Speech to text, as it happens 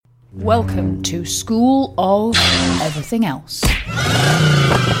Welcome to School of Everything Else.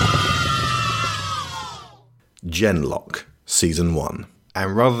 Genlock, Season 1.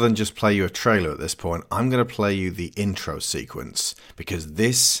 And rather than just play you a trailer at this point, I'm going to play you the intro sequence, because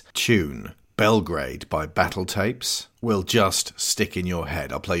this tune, Belgrade by Battle Tapes, will just stick in your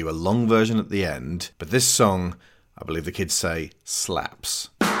head. I'll play you a long version at the end, but this song, I believe the kids say, slaps.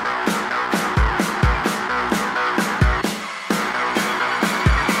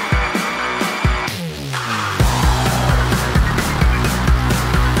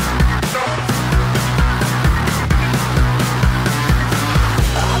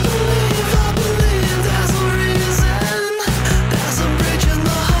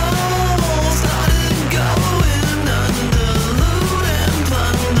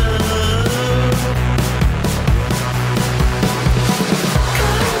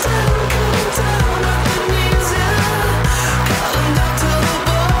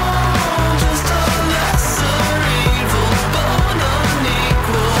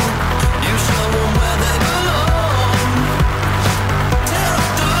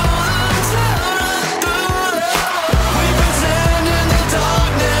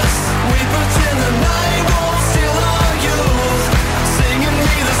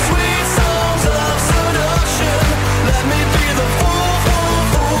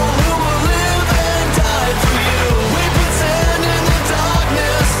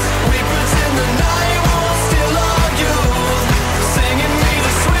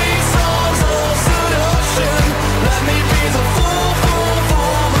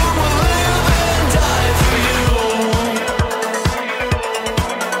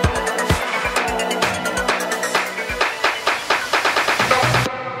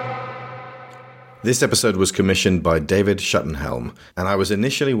 This episode was commissioned by David Schuttenhelm, and I was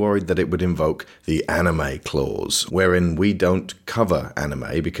initially worried that it would invoke the anime clause, wherein we don't cover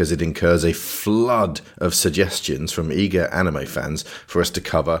anime because it incurs a flood of suggestions from eager anime fans for us to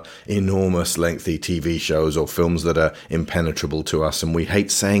cover enormous lengthy TV shows or films that are impenetrable to us, and we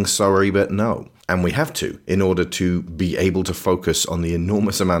hate saying sorry, but no. And we have to, in order to be able to focus on the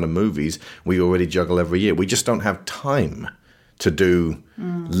enormous amount of movies we already juggle every year. We just don't have time to do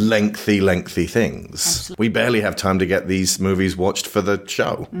lengthy things. Absolutely. We barely have time to get these movies watched for the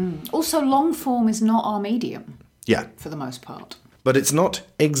show. Also, long form is not our medium. Yeah. For the most part. But it's not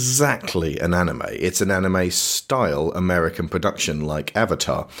exactly an anime. It's an anime-style American production like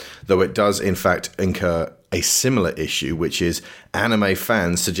Avatar, though it does, in fact, incur a similar issue, which is anime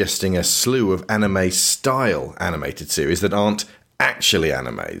fans suggesting a slew of anime-style animated series that aren't actually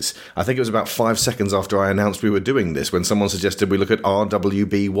animes. I think it was about 5 seconds after I announced we were doing this when someone suggested we look at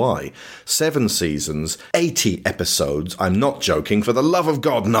RWBY. 7 seasons, 80 episodes. I'm not joking, for the love of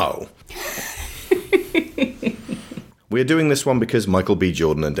God, no. We're doing this one because Michael B.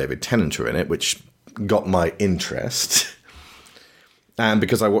 Jordan and David Tennant are in it, which got my interest. And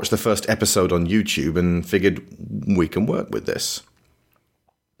because I watched the first episode on YouTube and figured we can work with this.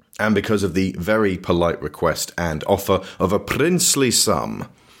 And because of the very polite request and offer of a princely sum.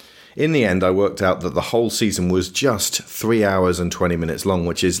 In the end, I worked out that the whole season was just 3 hours and 20 minutes long,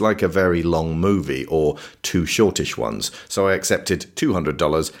 which is like a very long movie, or 2 shortish ones. So I accepted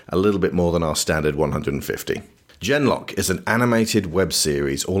 $200, a little bit more than our standard $150. Genlock is an animated web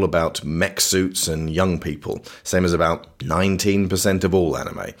series all about mech suits and young people, same as about 19% of all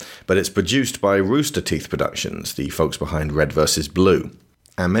anime. But it's produced by Rooster Teeth Productions, the folks behind Red vs. Blue.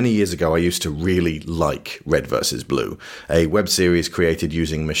 And many years ago, I used to really like Red vs. Blue, a web series created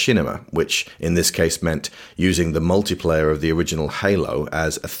using Machinima, which in this case meant using the multiplayer of the original Halo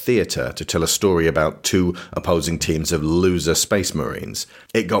as a theatre to tell a story about 2 opposing teams of loser space marines.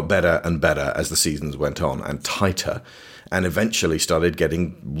 It got better and better as the seasons went on, and tighter, and eventually started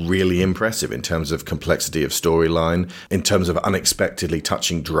getting really impressive in terms of complexity of storyline, in terms of unexpectedly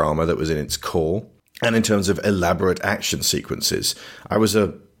touching drama that was in its core, and in terms of elaborate action sequences. I was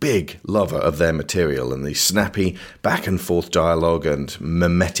a big lover of their material and the snappy back-and-forth dialogue and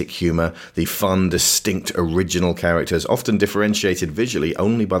mimetic humour, the fun, distinct, original characters, often differentiated visually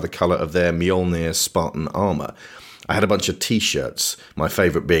only by the colour of their Mjolnir Spartan armour. I had a bunch of t-shirts, my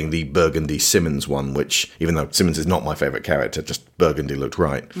favourite being the Burgundy Simmons one, which, even though Simmons is not my favourite character, just Burgundy looked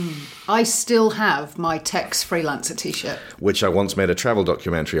right. I still have my Tex Freelancer t-shirt. Which I once made a travel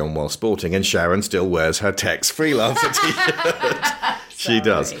documentary on while sporting, and Sharon still wears her Tex Freelancer t-shirt. She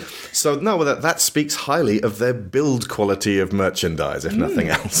does. So, no, that speaks highly of their build quality of merchandise, if nothing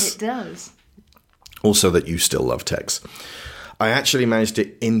else. It does. Also that you still love Tex. I actually managed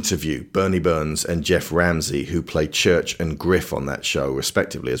to interview Bernie Burns and Jeff Ramsey, who play Church and Griff on that show,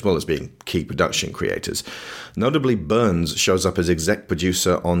 respectively, as well as being key production creators. Notably, Burns shows up as exec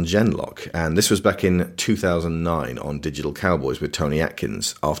producer on Genlock, and this was back in 2009 on Digital Cowboys with Tony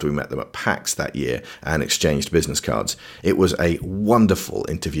Atkins, after we met them at PAX that year and exchanged business cards. It was a wonderful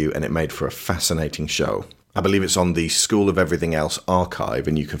interview, and it made for a fascinating show. I believe it's on the School of Everything Else archive,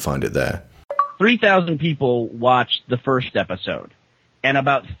 and you can find it there. 3,000 people watched the first episode, and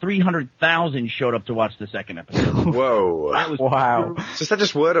about 300,000 showed up to watch the second episode. Whoa. Wow. So is that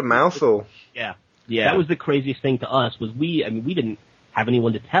just word of mouth, or? Yeah. That was the craziest thing to us, was we didn't have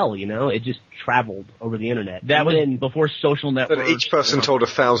anyone to tell, it just traveled over the internet. That was before social networks. So each person told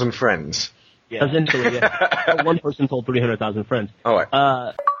 1,000 friends. Yeah. Essentially, yeah. One person told 300,000 friends. All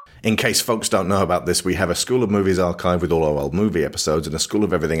right. In case folks don't know about this, we have a School of Movies archive with all our old movie episodes and a School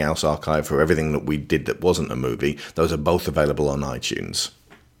of Everything Else archive for everything that we did that wasn't a movie. Those are both available on iTunes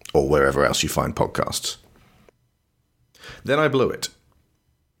or wherever else you find podcasts. Then I blew it.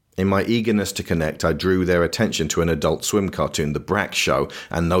 In my eagerness to connect, I drew their attention to an Adult Swim cartoon, The Brak Show,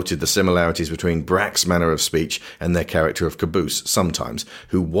 and noted the similarities between Brak's manner of speech and their character of Caboose, sometimes,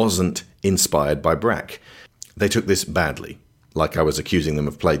 who wasn't inspired by Brak. They took this badly, like I was accusing them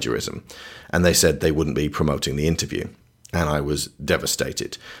of plagiarism, and they said they wouldn't be promoting the interview. And I was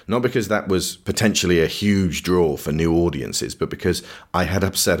devastated. Not because that was potentially a huge draw for new audiences, but because I had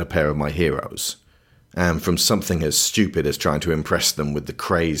upset a pair of my heroes. And from something as stupid as trying to impress them with the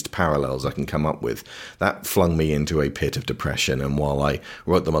crazed parallels I can come up with, that flung me into a pit of depression. And while I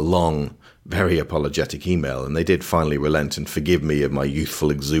wrote them a long, very apologetic email, and they did finally relent and forgive me of my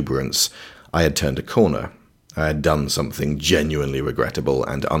youthful exuberance, I had turned a corner. I had done something genuinely regrettable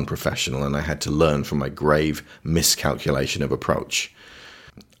and unprofessional, and I had to learn from my grave miscalculation of approach.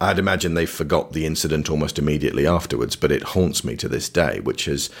 I'd imagine they forgot the incident almost immediately afterwards, but it haunts me to this day, which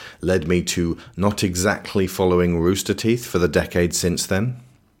has led me to not exactly following Rooster Teeth for the decade since then.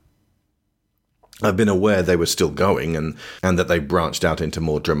 I've been aware they were still going and that they branched out into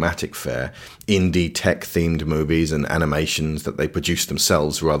more dramatic fare, indie tech-themed movies and animations that they produced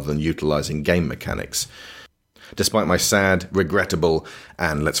themselves rather than utilizing game mechanics. Despite my sad, regrettable,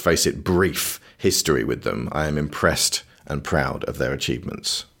 and let's face it, brief history with them, I am impressed and proud of their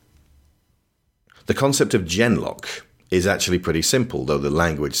achievements. The concept of Genlock is actually pretty simple, though the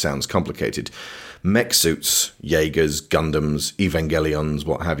language sounds complicated. Mech suits, Jaegers, Gundams, Evangelions,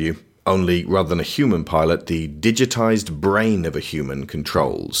 what have you. Only, rather than a human pilot, the digitized brain of a human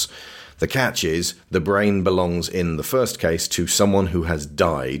controls. The catch is, the brain belongs in the first case to someone who has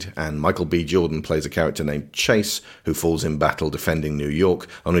died, and Michael B. Jordan plays a character named Chase, who falls in battle defending New York,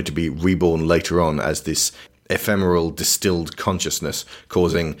 only to be reborn later on as this ephemeral distilled consciousness,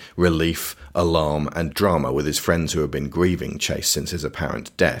 causing relief, alarm, and drama with his friends who have been grieving Chase since his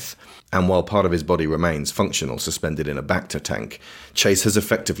apparent death. And while part of his body remains functional, suspended in a Bacta tank, Chase has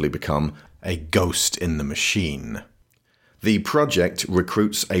effectively become a ghost in the machine. The project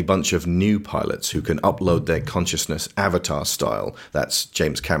recruits a bunch of new pilots who can upload their consciousness Avatar style, that's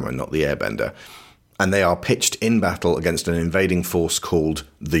James Cameron, not the Airbender, and they are pitched in battle against an invading force called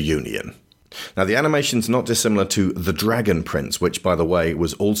the Union. Now, the animation's not dissimilar to The Dragon Prince, which, by the way,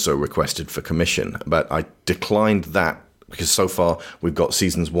 was also requested for commission, but I declined that because so far we've got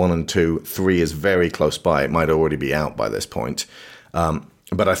seasons 1 and 2, 3 is very close by, it might already be out by this point.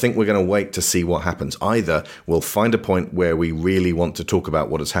 But I think we're going to wait to see what happens. Either we'll find a point where we really want to talk about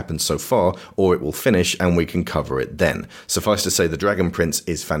what has happened so far, or it will finish and we can cover it then. Suffice to say, The Dragon Prince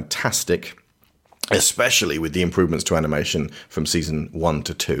is fantastic, especially with the improvements to animation from season 1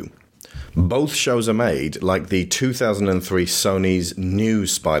 to 2. Both shows are made like the 2003 Sony's new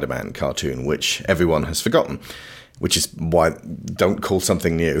Spider-Man cartoon, which everyone has forgotten, which is why don't call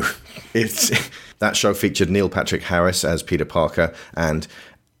something new. That show featured Neil Patrick Harris as Peter Parker, and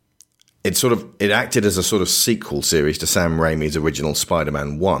it acted as a sort of sequel series to Sam Raimi's original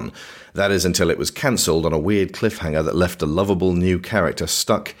Spider-Man 1. That is until it was cancelled on a weird cliffhanger that left a lovable new character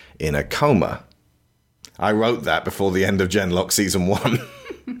stuck in a coma. I wrote that before the end of Genlock Season 1.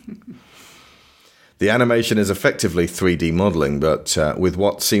 The animation is effectively 3D modeling, but with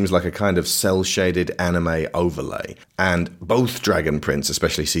what seems like a kind of cel-shaded anime overlay. And both Dragon Prince,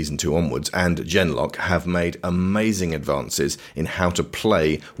 especially Season 2 onwards, and Genlock have made amazing advances in how to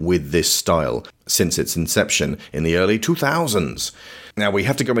play with this style since its inception in the early 2000s. Now, we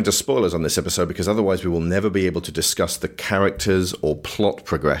have to go into spoilers on this episode because otherwise we will never be able to discuss the characters or plot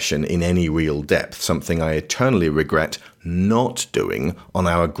progression in any real depth, something I eternally regret not doing on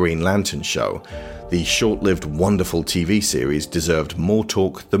our Green Lantern show. The short-lived, wonderful TV series deserved more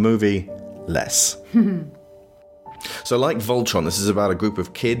talk, the movie, less. So like Voltron, this is about a group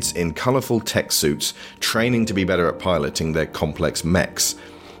of kids in colourful tech suits training to be better at piloting their complex mechs.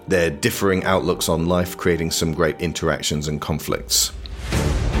 Their differing outlooks on life creating some great interactions and conflicts.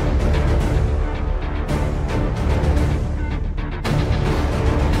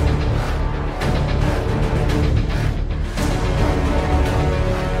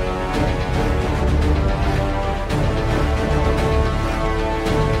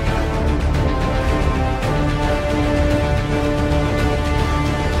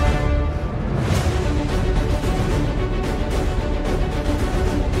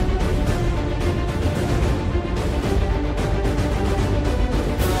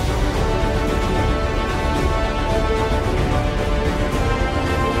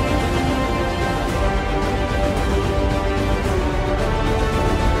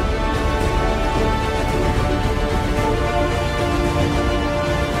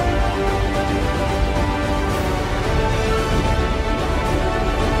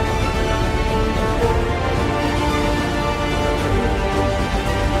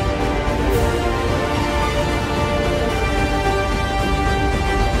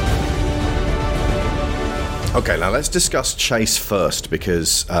 Okay, now let's discuss Chase first,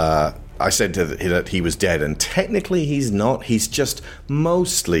 because I said that he was dead, and technically he's not. He's just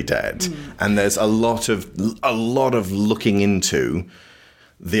mostly dead, and there's a lot of looking into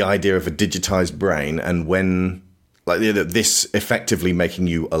the idea of a digitized brain, and when this effectively making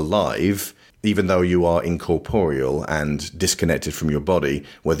you alive, even though you are incorporeal and disconnected from your body,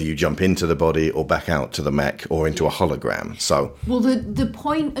 whether you jump into the body or back out to the mech or into a hologram. So, well, the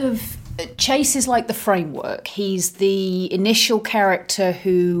point of Chase is like the framework. He's the initial character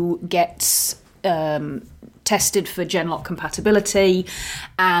who gets tested for Genlock compatibility,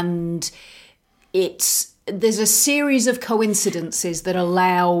 and there's a series of coincidences that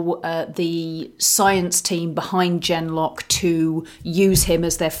allow the science team behind Genlock to use him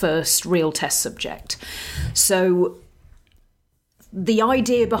as their first real test subject. So the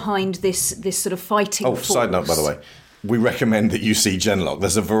idea behind this sort of fighting force... side note, by the way. We recommend that you see Genlock.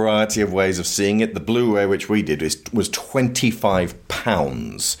 There's a variety of ways of seeing it. The Blu-ray, which we did, was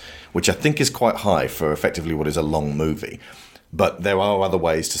 £25, which I think is quite high for effectively what is a long movie. But there are other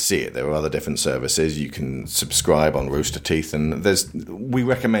ways to see it. There are other different services. You can subscribe on Rooster Teeth, and we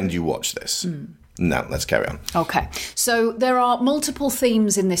recommend you watch this. Now, let's carry on. Okay. So there are multiple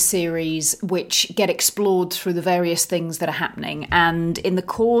themes in this series which get explored through the various things that are happening. And in the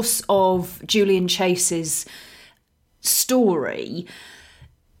course of Julian Chase's story,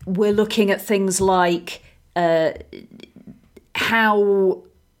 we're looking at things like how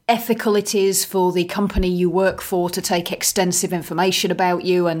ethical it is for the company you work for to take extensive information about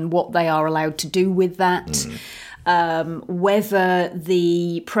you and what they are allowed to do with that. Whether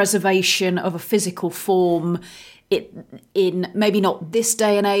the preservation of a physical form in maybe not this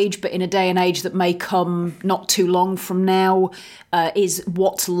day and age, but in a day and age that may come not too long from now, is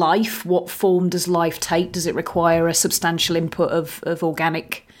what's life? What form does life take? Does it require a substantial input of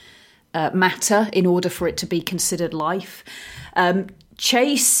organic matter in order for it to be considered life?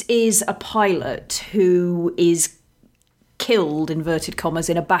 Chase is a pilot who is killed, inverted commas,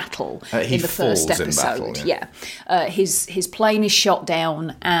 in a battle in the first episode. His plane is shot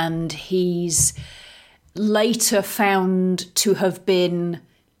down, and he's later found to have been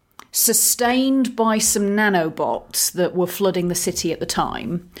sustained by some nanobots that were flooding the city at the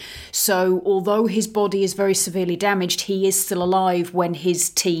time. So although his body is very severely damaged, he is still alive when his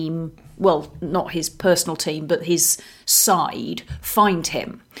team, well, not his personal team, but his side, find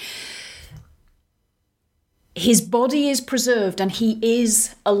him. His body is preserved and he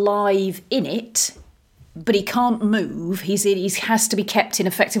is alive in it, but he can't move. He has to be kept in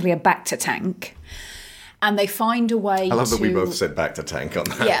effectively a Bacta tank. And they find a way to... I love that we both said Bacta tank on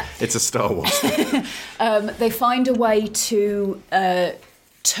that. Yeah. It's a Star Wars thing. They find a way to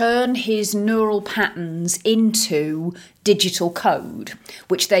turn his neural patterns into digital code,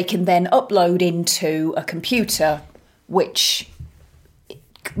 which they can then upload into a computer, which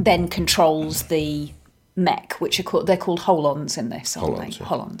then controls the mech, which they're called holons in this, aren't they? Yeah.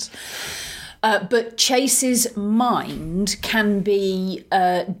 Holons. But Chase's mind can be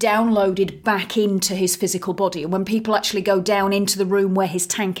downloaded back into his physical body. And when people actually go down into the room where his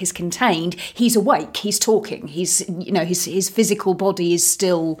tank is contained, he's awake, he's talking. His physical body is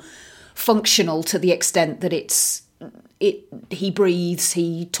still functional to the extent that he breathes,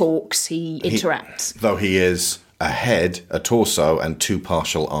 he talks, he interacts. Though he is a head, a torso, and two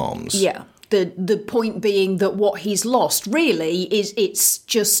partial arms. Yeah. The point being that what he's lost really is it's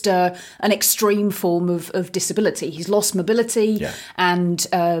just an extreme form of disability. He's lost mobility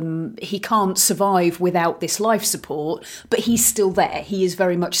and he can't survive without this life support, but he's still there. He is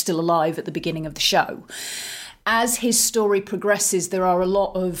very much still alive at the beginning of the show. As his story progresses, there are a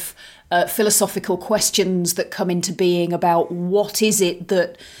lot of philosophical questions that come into being about what is it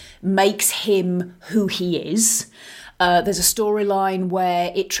that makes him who he is. There's a storyline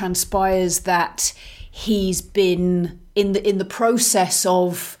where it transpires that he's been in the process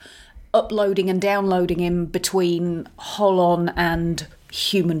of uploading and downloading him between Holon and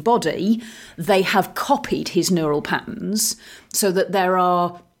human body. They have copied his neural patterns so that there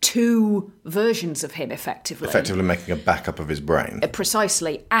are two versions of him effectively making a backup of his brain.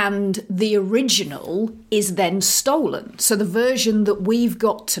 Precisely. And the original is then stolen. So the version that we've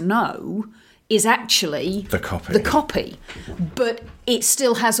got to know is actually the copy. But it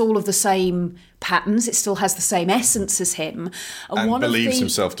still has all of the same patterns. It still has the same essence as him. And believes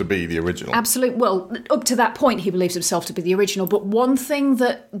himself to be the original. Absolutely. Well, up to that point, he believes himself to be the original. But one thing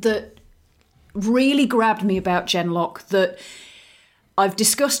that really grabbed me about Genlock that I've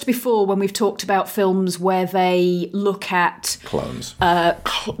discussed before when we've talked about films where they look at clones,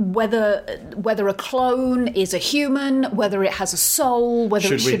 whether a clone is a human, whether it has a soul,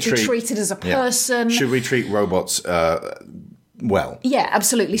 whether it should be treated as a person. Should we treat robots well? Yeah,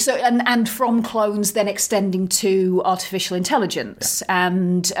 absolutely. So, and from clones then extending to artificial intelligence. Yeah.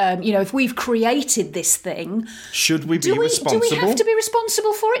 And, if we've created this thing... Should we be responsible? Do we have to be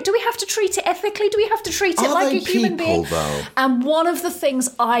responsible for it? Do we have to treat it ethically? Do we have to treat it like a human being? Though? And one of the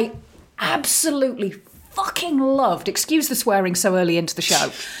things I absolutely fucking loved, excuse the swearing so early into the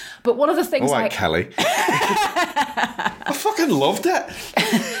show, but one of the things All right, Callie. I fucking loved it.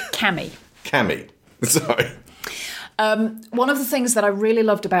 Cammy. Sorry. One of the things that I really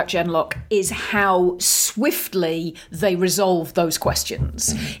loved about Genlock is how swiftly they resolve those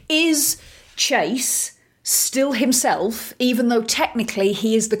questions. Is Chase still himself, even though technically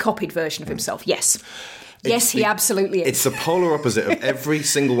he is the copied version of himself? Yes. Yes, he absolutely is. It's the polar opposite of every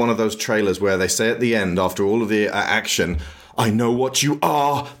single one of those trailers where they say at the end, after all of the action, I know what you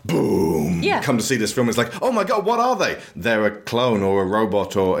are, boom. Yeah. Come to see this film, it's like, oh my God, what are they? They're a clone or a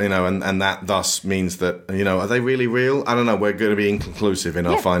robot or, and that thus means that, are they really real? I don't know, we're going to be inconclusive in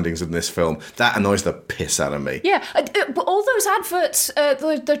our findings in this film. That annoys the piss out of me. Yeah, all those adverts,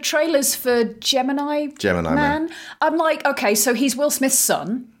 the trailers for Gemini Man, I'm like, okay, so he's Will Smith's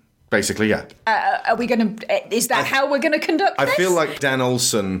son. Basically, yeah. Are we going to... Is that how we're going to conduct this? I feel like Dan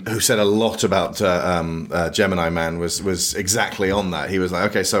Olsen, who said a lot about Gemini Man, was exactly on that. He was like,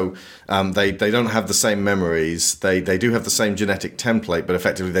 okay, so they don't have the same memories. They do have the same genetic template, but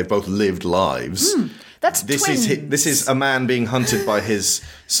effectively they've both lived lives. That's this twins. This is a man being hunted by his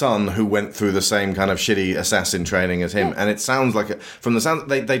son who went through the same kind of shitty assassin training as him. Yeah. And it sounds like, from the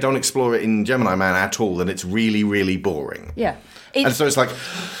sound, they don't explore it in Gemini Man at all, and it's really, really boring. Yeah. And so it's like,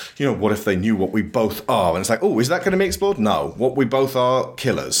 what if they knew what we both are? And it's like, oh, is that going to be explored? No. What we both are,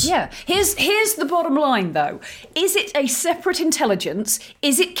 killers. Yeah. Here's the bottom line, though. Is it a separate intelligence?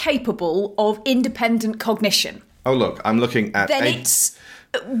 Is it capable of independent cognition? Oh, look, I'm looking at... Then it's...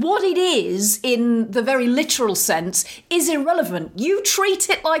 What it is, in the very literal sense, is irrelevant. You treat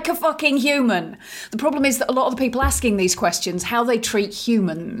it like a fucking human. The problem is that a lot of the people asking these questions, how they treat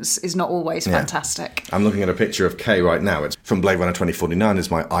humans is not always fantastic. I'm looking at a picture of Kay right now. It's from Blade Runner 2049. It's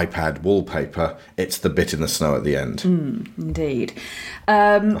my iPad wallpaper. It's the bit in the snow at the end. Indeed.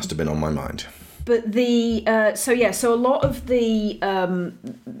 Must have been on my mind. But so a lot of the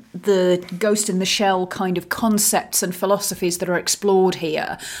Ghost in the Shell kind of concepts and philosophies that are explored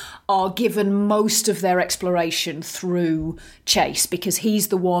here are given most of their exploration through Chase, because he's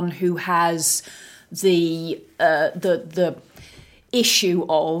the one who has the issue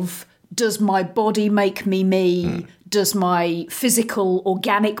of, does my body make me me? Does my physical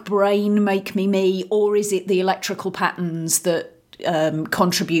organic brain make me me? Or is it the electrical patterns that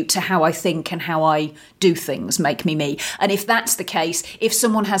contribute to how I think and how I do things make me me? And if that's the case, if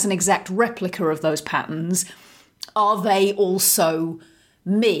someone has an exact replica of those patterns, are they also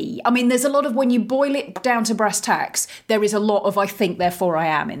me? I mean, there's a lot of, when you boil it down to brass tacks, there is a lot of I think, therefore I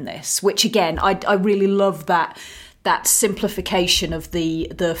am in this, which again, I really love that simplification of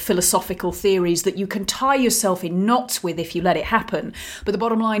the philosophical theories that you can tie yourself in knots with if you let it happen. But the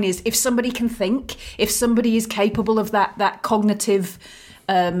bottom line is, if somebody can think, if somebody is capable of that cognitive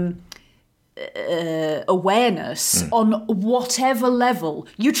awareness on whatever level,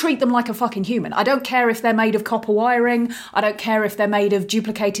 you treat them like a fucking human. I don't care if they're made of copper wiring. I don't care if they're made of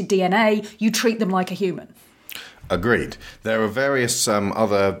duplicated DNA. You treat them like a human. Agreed. There are various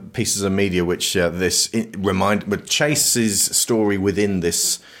other pieces of media which but Chase's story within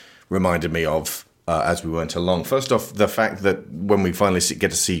this reminded me of as we went along. First off, the fact that when we finally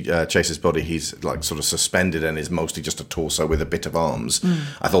get to see Chase's body, he's like sort of suspended and is mostly just a torso with a bit of arms.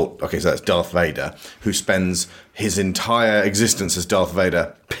 I thought, okay, so that's Darth Vader, who spends his entire existence as Darth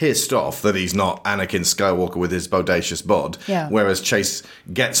Vader pissed off that he's not Anakin Skywalker with his bodacious bod. Yeah. Whereas Chase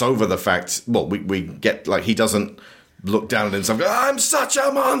gets over the fact, well, we get, like, he doesn't look down at himself and go, I'm such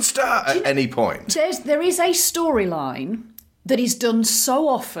a monster at any point. There is a storyline that is done so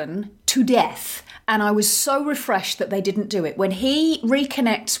often to death, and I was so refreshed that they didn't do it. When he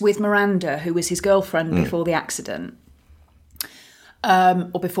reconnects with Miranda, who was his girlfriend before the accident,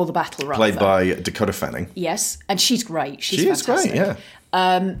 or before the battle, rather. Played by Dakota Fanning. Yes, and she's great. She's She is fantastic. great,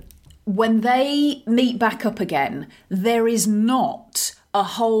 yeah. When they meet back up again, there is not a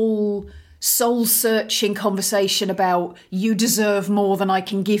whole soul-searching conversation about you deserve more than I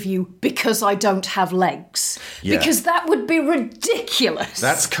can give you because I don't have legs. Yeah. Because that would be ridiculous.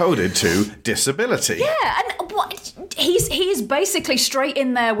 That's coded to disability. Yeah, and he is basically straight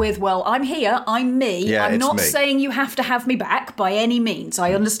in there with, well, I'm here, I'm me. Yeah, I'm it's not me. saying you have to have me back by any means.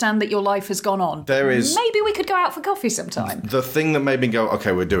 I understand that your life has gone on. Maybe we could go out for coffee sometime. The thing that made me go,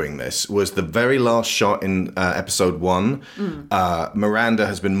 okay, we're doing this, was the very last shot in episode 1. Miranda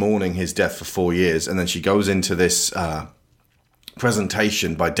has been mourning his death for 4 years, and then she goes into this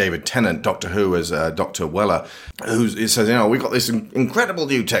presentation by David Tennant, Doctor Who, as Dr. Weller, who says, we've got this incredible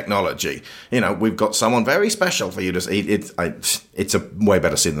new technology. We've got someone very special for you to see. It's a way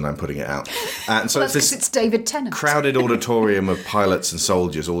better scene than I'm putting it out. And so Well, that's 'cause it's David Tennant. crowded auditorium of pilots and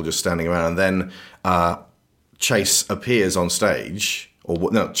soldiers all just standing around, and then Chase appears on stage,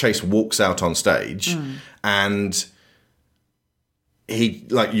 Chase walks out on stage, and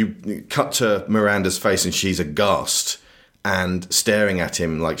you cut to Miranda's face and she's aghast and staring at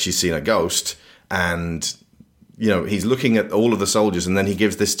him like she's seen a ghost, and he's looking at all of the soldiers, and then he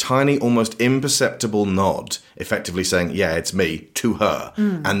gives this tiny, almost imperceptible nod, effectively saying, yeah, it's me, to her.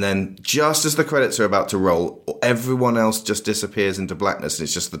 And then just as the credits are about to roll, everyone else just disappears into blackness, and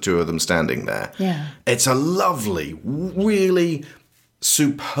it's just the two of them standing there. Yeah. It's a lovely, really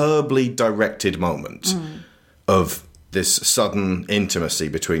superbly directed moment of this sudden intimacy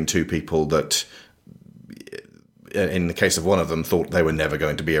between two people that, in the case of one of them, thought they were never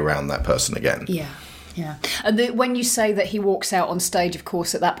going to be around that person again. Yeah. Yeah. And when you say that he walks out on stage, of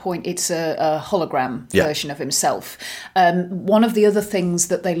course, at that point, it's a hologram version of himself. One of the other things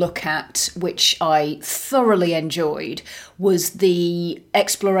that they look at, which I thoroughly enjoyed, was the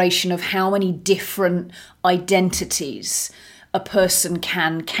exploration of how many different identities a person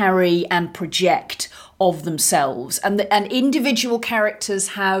can carry and project of themselves. And individual characters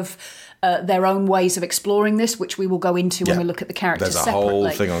have their own ways of exploring this, which we will go into when we look at the characters separately. separately.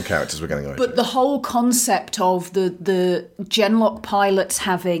 There's a whole thing on characters we're going to go into. But the whole concept of the Genlock pilots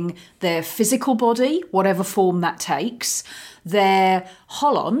having their physical body, whatever form that takes, their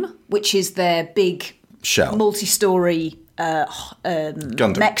holon, which is their big shell, multi-story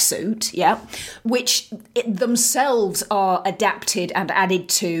mech suit, which themselves are adapted and added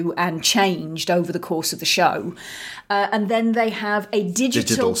to and changed over the course of the show. And then they have a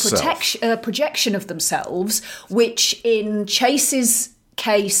digital projection of themselves, which in Chase's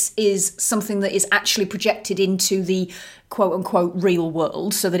case is something that is actually projected into the quote-unquote real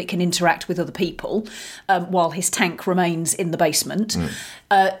world so that it can interact with other people while his tank remains in the basement.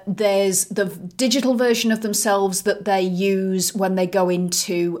 There's the digital version of themselves that they use when they go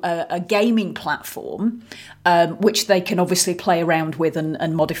into a gaming platform, which they can obviously play around with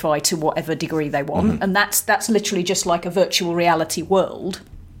and modify to whatever degree they want. And that's literally just like a virtual reality world.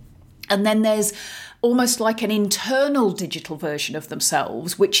 And then there's almost like an internal digital version of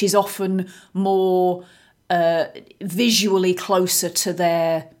themselves, which is often more visually closer to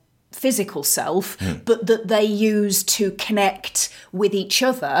their physical self, but that they use to connect with each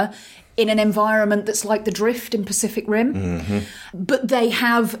other in an environment that's like the Drift in Pacific Rim. But they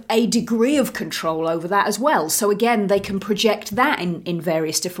have a degree of control over that as well. So again, they can project that in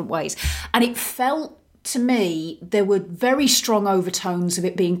various different ways. And it felt, to me, there were very strong overtones of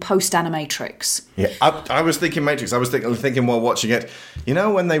it being post-Animatrix. Yeah, I was thinking Matrix. I was thinking while watching it,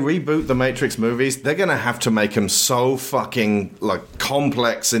 when they reboot the Matrix movies, they're going to have to make them so fucking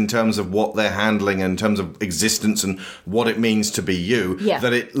complex in terms of what they're handling, in terms of existence and what it means to be you,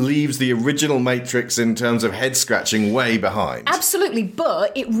 that it leaves the original Matrix in terms of head scratching way behind. Absolutely,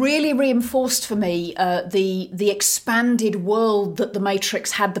 but it really reinforced for me the expanded world that the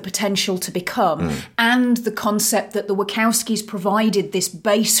Matrix had the potential to become. and the concept that the Wachowskis provided this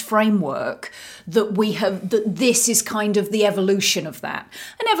base framework that this is kind of the evolution of that.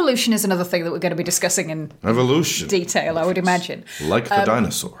 And evolution is another thing that we're going to be discussing in Evolution. detail, I would imagine. Like the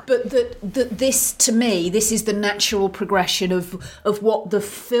dinosaur. But that this, to me, this is the natural progression of what the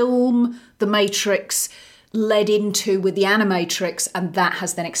film, The Matrix, led into with the Animatrix, and that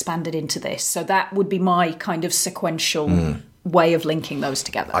has then expanded into this. So that would be my kind of sequential way of linking those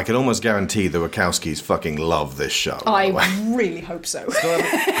together. I can almost guarantee the Wachowskis fucking love this show. I really hope so.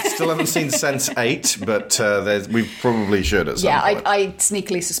 Still haven't seen Sense 8, but we probably should at some point. I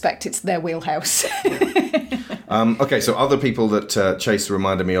sneakily suspect it's their wheelhouse. Okay, so other people that Chase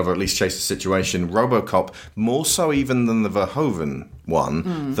reminded me of, or at least Chase's situation, RoboCop, more so even than the Verhoeven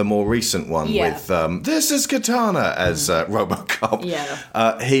one, the more recent one with "This is Katana" as RoboCop.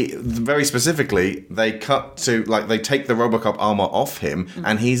 Yeah. He very specifically, they cut to they take the RoboCop armor off him,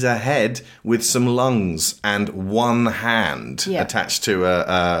 and he's a head with some lungs and one hand attached to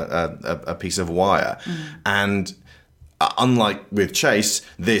a piece of wire, and unlike with Chase,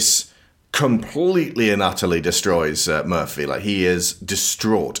 this completely and utterly destroys Murphy. Like, he is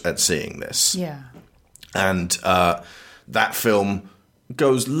distraught at seeing this. Yeah. And that film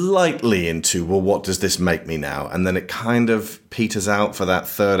goes lightly into, well, what does this make me now? And then it kind of peters out for that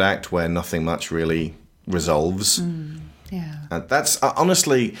third act where nothing much really resolves. Yeah. That's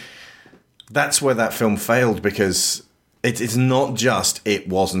honestly, that's where that film failed, because it's not just it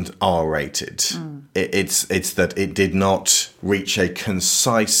wasn't R-rated. It's that it did not reach a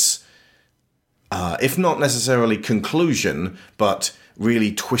concise, if not necessarily conclusion, but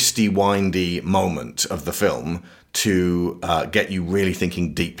really twisty, windy moment of the film to get you really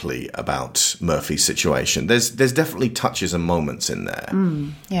thinking deeply about Murphy's situation. There's definitely touches and moments in there.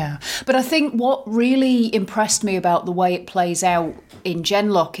 Yeah. But I think what really impressed me about the way it plays out in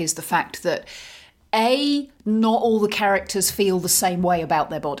Genlock is the fact that, A, not all the characters feel the same way about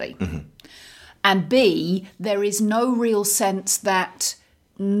their body. And B, there is no real sense that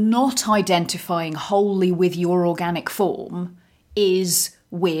not identifying wholly with your organic form is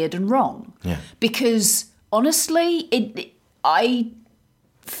weird and wrong. Yeah. Because honestly, I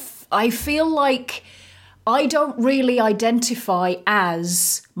feel like I don't really identify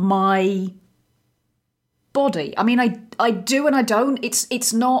as my body. I mean, I do and I don't.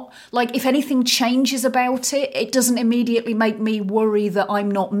 It's not like, if anything changes about it, it doesn't immediately make me worry that I'm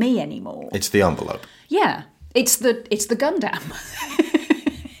not me anymore. It's the envelope. Yeah. It's the Gundam.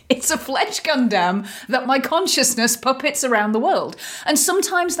 It's a flesh Gundam that my consciousness puppets around the world. And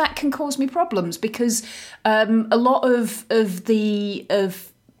sometimes that can cause me problems, because a lot of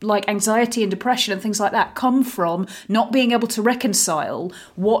anxiety and depression and things like that come from not being able to reconcile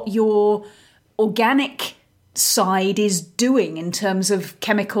what your organic side is doing in terms of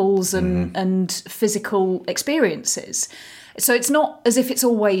chemicals and physical experiences. So it's not as if it's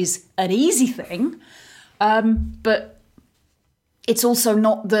always an easy thing, but it's also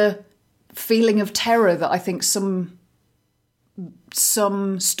not the feeling of terror that I think some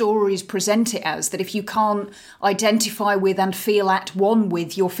stories present it as, that if you can't identify with and feel at one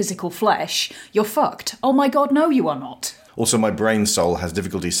with your physical flesh, you're fucked. Oh my God, no, you are not. Also, my brain soul has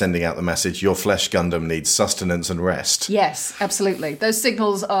difficulty sending out the message, your flesh Gundam needs sustenance and rest. Yes, absolutely. Those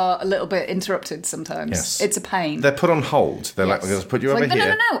signals are a little bit interrupted sometimes. Yes. It's a pain. They're put on hold. They're like, we're going to put you over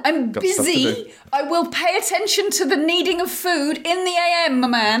here. No. I'm Got stuff to busy. do. I will pay attention to the needing of food in the AM, my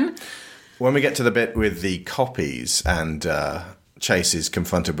man. When we get to the bit with the copies and Chase is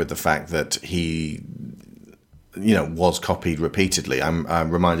confronted with the fact that he, was copied repeatedly, I'm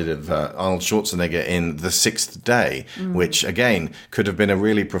reminded of Arnold Schwarzenegger in The Sixth Day, which, again, could have been a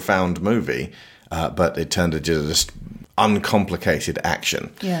really profound movie, but it turned into just uncomplicated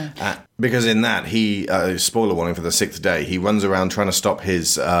action. Yeah. Because in that, he, spoiler warning for The Sixth Day, he runs around trying to stop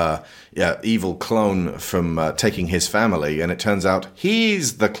his evil clone from taking his family, and it turns out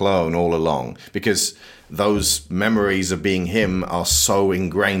he's the clone all along, because those memories of being him are so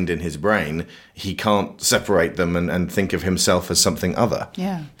ingrained in his brain, he can't separate them and think of himself as something other.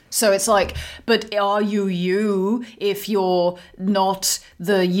 Yeah. So it's like, but are you if you're not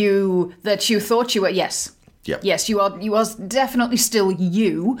the you that you thought you were? Yes. Yep. Yes, you are definitely still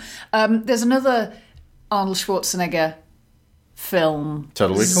you. There's another Arnold Schwarzenegger film.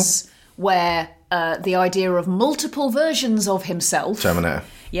 Total Recall? Where the idea of multiple versions of himself... Terminator.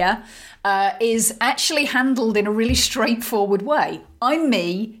 Yeah. Is actually handled in a really straightforward way. I'm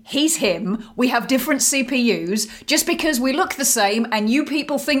me, he's him, we have different CPUs. Just because we look the same and you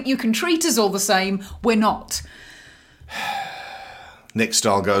people think you can treat us all the same, we're not. Nick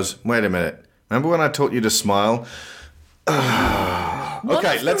Stahl goes, wait a minute. Remember when I taught you to smile? One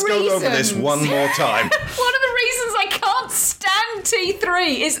Okay, of let's the go over this reasons- one more time. One of the reasons I can't stand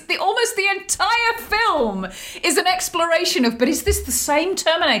T3 is almost the entire film is an exploration of, but is this the same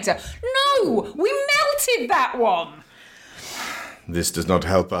Terminator? No, we melted that one. This does not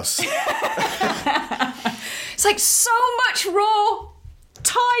help us. It's like so much raw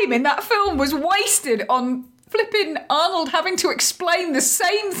time in that film was wasted on flipping Arnold having to explain the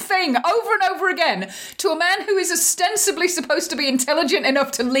same thing over and over again to a man who is ostensibly supposed to be intelligent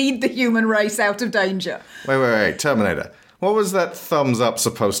enough to lead the human race out of danger. Wait. Terminator. What was that thumbs up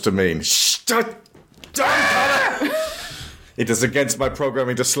supposed to mean? Shh! Don't Connor! It is against my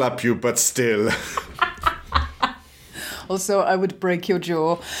programming to slap you, but still. Also, I would break your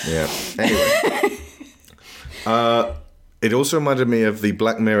jaw. Yeah. Anyway. It also reminded me of the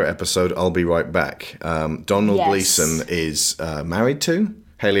Black Mirror episode, I'll Be Right Back. Donald Yes. Gleason is married to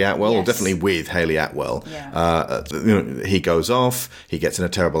Hayley Atwell, or Yes. definitely with Hayley Atwell. Yeah. He goes off, he gets in a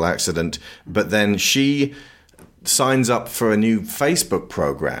terrible accident, but then she signs up for a new Facebook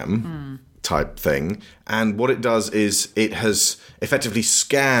program type thing, and what it does is it has effectively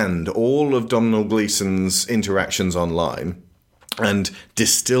scanned all of Donald Gleason's interactions online and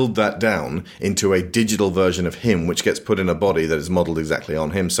distilled that down into a digital version of him, which gets put in a body that is modelled exactly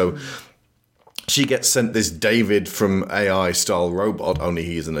on him. So she gets sent this David from AI-style robot, only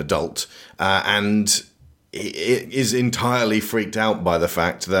he's an adult, and is entirely freaked out by the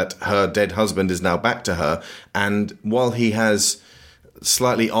fact that her dead husband is now back to her, and while he has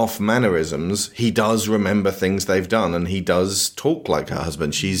slightly off mannerisms, he does remember things they've done, and he does talk like her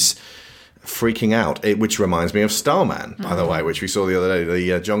husband. She's freaking out, which reminds me of Starman, by the way, which we saw the other day,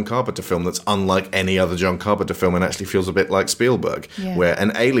 the John Carpenter film that's unlike any other John Carpenter film and actually feels a bit like Spielberg, where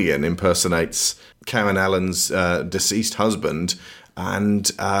an alien impersonates Karen Allen's deceased husband,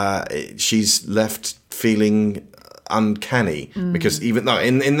 and she's left feeling uncanny because even though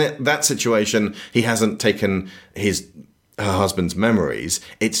in that situation he hasn't taken her husband's memories,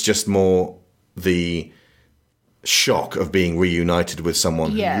 it's just more the shock of being reunited with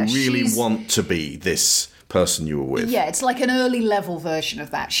someone Yeah, who you really she's- want to be this person you were with. Yeah, it's like an early level version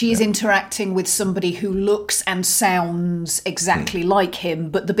of that. She is interacting with somebody who looks and sounds exactly like him,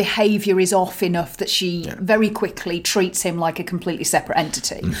 but the behaviour is off enough that she very quickly treats him like a completely separate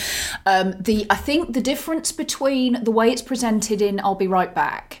entity. I think the difference between the way it's presented in I'll Be Right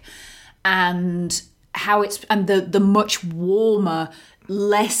Back and how the much warmer,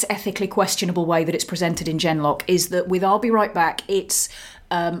 less ethically questionable way that it's presented in Genlock is that with I'll Be Right Back, it's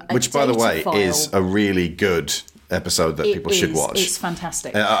Which, by the data way, file. is a really good episode that people should watch. It's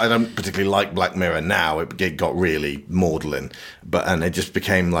fantastic. I don't particularly like Black Mirror now. It got really maudlin, and it just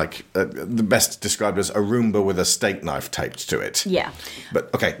became like the best described as a Roomba with a steak knife taped to it. Yeah.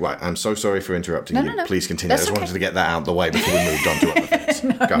 But okay, right. I'm so sorry for interrupting you. No. Please continue. That's I just wanted okay. to get that out of the way before we moved on to other things.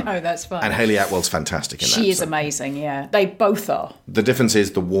 No, that's fine. And Hayley Atwell's fantastic in that. She is so. amazing, yeah. They both are. The difference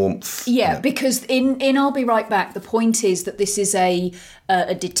is the warmth. Yeah, because in I'll Be Right Back, the point is that this is a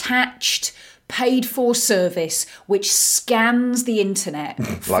detached, paid-for service which scans the internet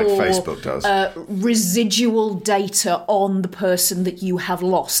Like for Facebook does. residual data on the person that you have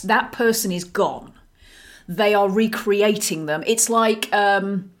lost. That person is gone. They are recreating them. It's like,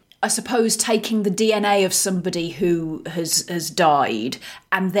 I suppose, taking the DNA of somebody who has died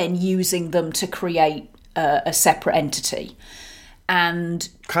and then using them to create a separate entity. And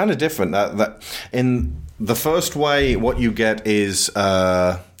Kind of different. That in the first way, what you get is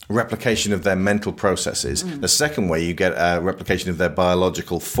replication of their mental processes. The second way, you get a replication of their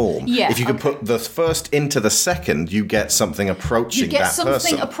biological form. Yeah, if you could put the first into the second, you get something approaching you get that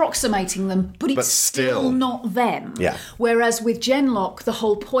something person. approximating them, but it's still- still not them. Yeah. Whereas with Genlock, the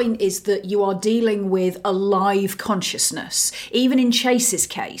whole point is that you are dealing with a live consciousness. Even in Chase's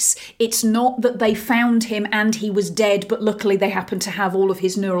case, it's not that they found him and he was dead, but luckily they happened to have all of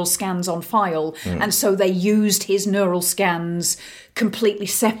his neural scans on file, and so they used his neural scans completely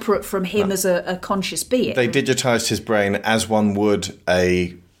separate from him as a conscious being. They digitized his brain as one would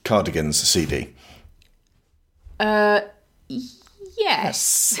a Cardigans CD.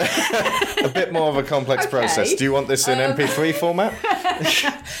 Yes. A bit more of a complex process. Do you want this in MP3 format?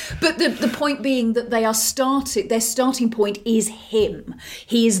 But the point being that their starting point is him.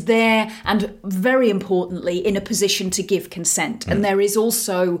 He is there and, very importantly, in a position to give consent. And there is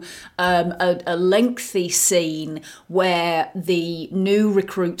also a lengthy scene where the new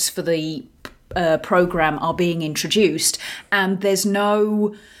recruits for the programme are being introduced, and there's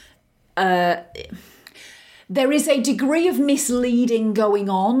no... there is a degree of misleading going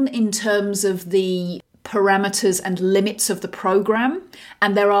on in terms of the parameters and limits of the programme,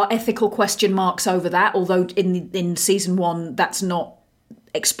 and there are ethical question marks over that, although in season one that's not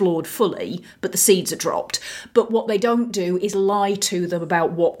explored fully, but the seeds are dropped. But what they don't do is lie to them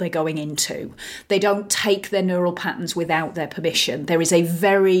about what they're going into. They don't take their neural patterns without their permission. There is a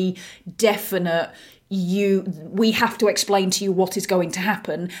very definite, we have to explain to you what is going to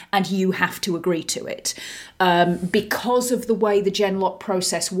happen, and you have to agree to it. Because of the way the Genlock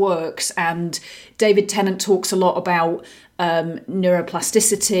process works, and David Tennant talks a lot about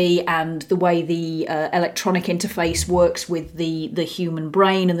neuroplasticity and the way the electronic interface works with the human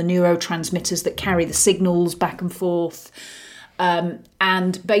brain and the neurotransmitters that carry the signals back and forth.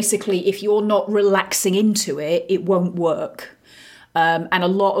 And basically, if you're not relaxing into it, it won't work. And a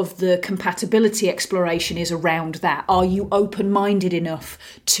lot of the compatibility exploration is around that. Are you open-minded enough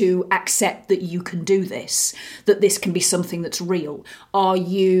to accept that you can do this, that this can be something that's real? Are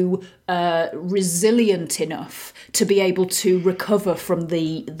you resilient enough to be able to recover from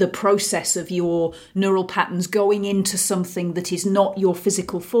the process of your neural patterns going into something that is not your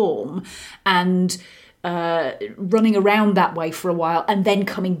physical form and running around that way for a while and then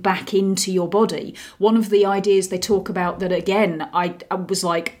coming back into your body? One of the ideas they talk about that, again, I was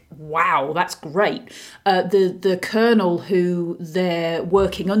like, wow, that's great. The colonel who they're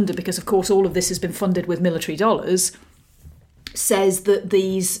working under, because of course all of this has been funded with military dollars, says that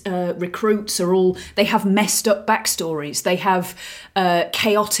these recruits they have messed up backstories, they have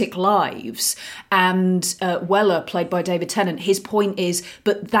chaotic lives, and Weller, played by David Tennant, his point is,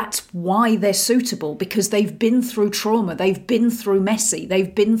 but that's why they're suitable, because they've been through trauma, they've been through messy,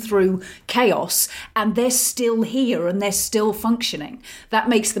 they've been through chaos, and they're still here and they're still functioning. That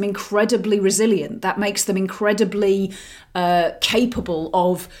makes them incredibly resilient, that makes them incredibly capable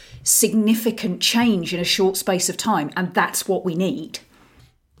of significant change in a short space of time, and that's what we need.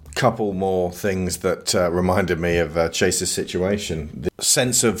 Couple more things that reminded me of Chase's situation. The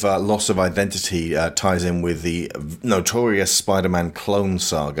sense of loss of identity ties in with the notorious Spider-Man clone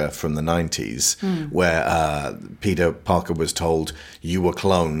saga from the 90s, where Peter Parker was told, you were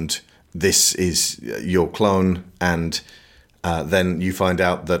cloned, this is your clone, and then you find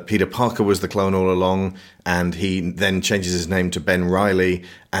out that Peter Parker was the clone all along, and he then changes his name to Ben Reilly,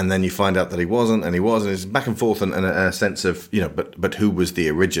 and then you find out that he wasn't, and he was, and it's back and forth, and a sense of, but who was the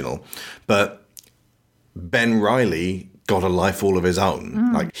original? But Ben Reilly got a life all of his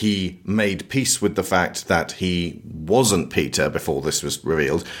own. Like, he made peace with the fact that he wasn't Peter before this was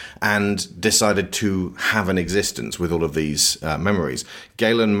revealed, and decided to have an existence with all of these memories.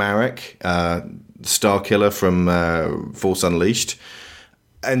 Galen Marek, Star Killer from Force Unleashed,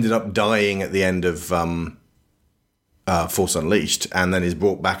 ended up dying at the end of Force Unleashed, and then is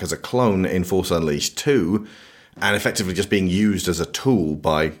brought back as a clone in Force Unleashed 2, and effectively just being used as a tool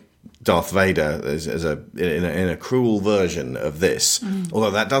by Darth Vader in a cruel version of this.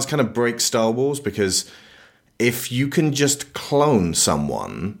 Although that does kind of break Star Wars, because if you can just clone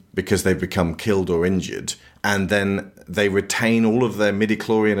someone because they've become killed or injured, and then they retain all of their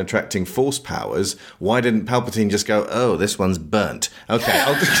midi-chlorian attracting force powers, why didn't Palpatine just go, oh, this one's burnt? Okay,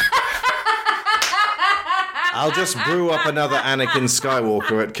 I'll just brew up another Anakin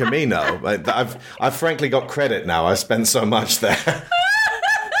Skywalker at Camino. I've frankly got credit now. I spent so much there.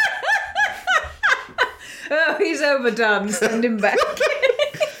 Oh, he's overdone. Send him back.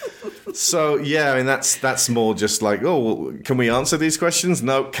 So, yeah, I mean, that's more just like, oh, well, can we answer these questions?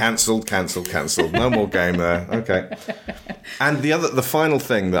 No, cancelled. No more game there. Okay. And the final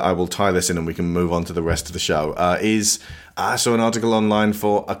thing that I will tie this in, and we can move on to the rest of the show, is I saw an article online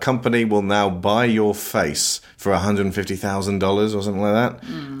for a company will now buy your face for $150,000 or something like that.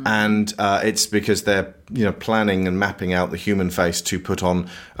 And it's because they're planning and mapping out the human face to put on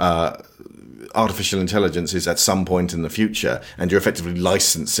artificial intelligences at some point in the future, and you're effectively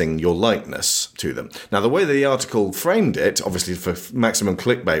licensing your likeness to them. Now, the way that the article framed it, obviously for maximum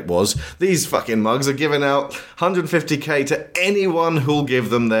clickbait, was these fucking mugs are giving out $150K to anyone who'll give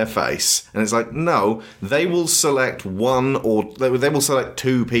them their face. And it's like, no, they will select they will select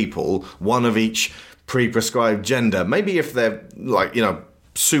two people, one of each pre-prescribed gender. Maybe if they're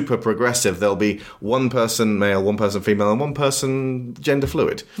super progressive, there'll be one person male, one person female, and one person gender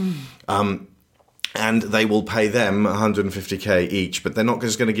fluid. And they will pay them $150K each, but they're not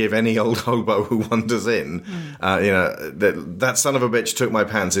just going to give any old hobo who wanders in. That son of a bitch took my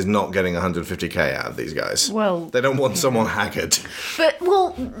pants is not getting $150K out of these guys. Well, they don't want someone haggard. But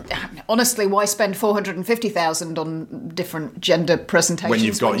honestly, why spend $450,000 on different gender presentations when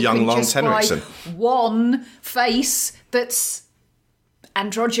you've got young Lance Henriksen? One face that's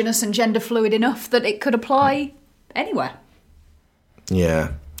androgynous and gender fluid enough that it could apply anywhere.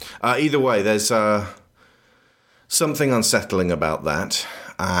 Yeah. Either way, there's something unsettling about that.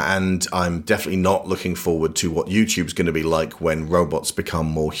 and I'm definitely not looking forward to what YouTube's going to be like when robots become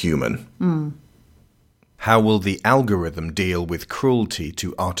more human. How will the algorithm deal with cruelty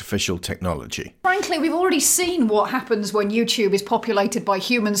to artificial technology? Frankly, we've already seen what happens when YouTube is populated by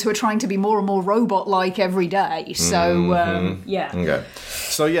humans who are trying to be more and more robot-like every day. So, yeah. Okay.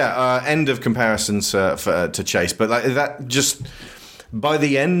 So, end of comparisons to Chase. But that just... By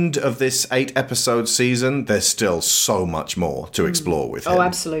the end of this 8-episode season, there's still so much more to explore with him. Oh,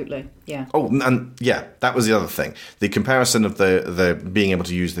 absolutely. Yeah. Oh, and yeah, that was the other thing. The comparison of the being able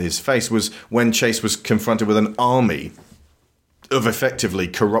to use his face was when Chase was confronted with an army of effectively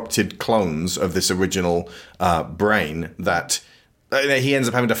corrupted clones of this original brain that he ends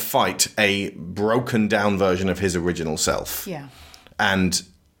up having to fight a broken down version of his original self. Yeah. And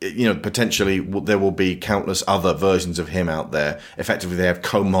potentially there will be countless other versions of him out there. Effectively, they have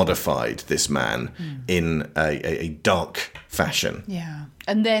co-modified this man in a dark fashion. Yeah.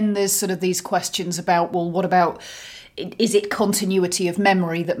 And then there's sort of these questions about, well, what about, is it continuity of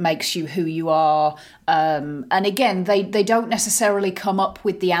memory that makes you who you are? And again, they don't necessarily come up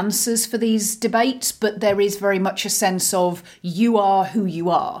with the answers for these debates, but there is very much a sense of you are who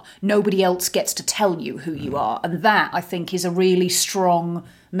you are. Nobody else gets to tell you who you are. And that, I think, is a really strong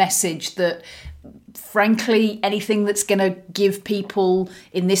message that, frankly, anything that's going to give people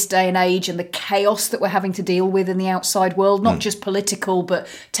in this day and age and the chaos that we're having to deal with in the outside world, not just political, but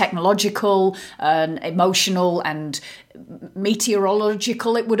technological and emotional and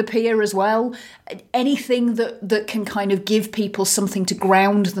meteorological, it would appear as well. Anything that can kind of give people something to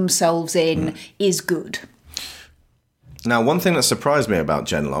ground themselves in is good. Now, one thing that surprised me about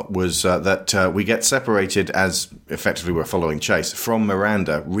Genlock was that we get separated, as effectively we're following Chase, from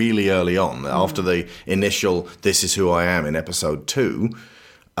Miranda really early on. After the initial "This is who I am" in episode 2,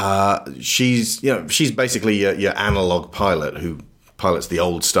 she's basically your analog pilot who pilots the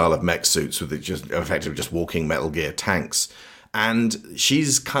old style of mech suits with effectively just walking Metal Gear tanks. And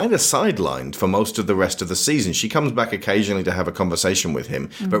she's kind of sidelined for most of the rest of the season. She comes back occasionally to have a conversation with him,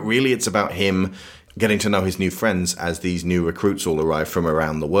 but really it's about him getting to know his new friends as these new recruits all arrive from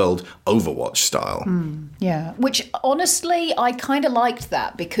around the world, Overwatch style. Yeah, which honestly, I kind of liked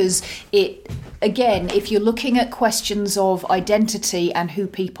that because it, again, if you're looking at questions of identity and who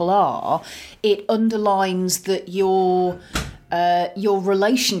people are, it underlines that your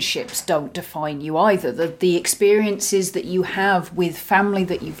relationships don't define you either. The experiences that you have with family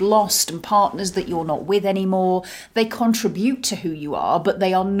that you've lost and partners that you're not with anymore, they contribute to who you are, but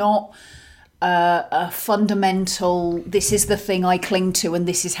they are not a fundamental, this is the thing I cling to and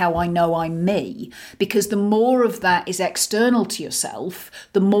this is how I know I'm me. Because the more of that is external to yourself,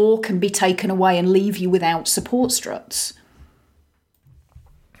 the more can be taken away and leave you without support struts.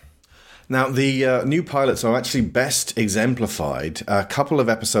 Now, the new pilots are actually best exemplified a couple of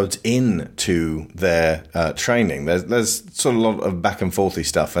episodes into their training. There's sort of a lot of back and forthy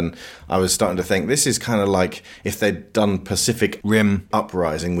stuff, and I was starting to think this is kind of like if they'd done Pacific Rim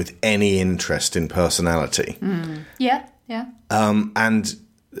Uprising with any interest in personality. Yeah. And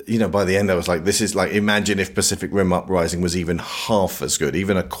by the end I was like, this is like, imagine if Pacific Rim Uprising was even half as good,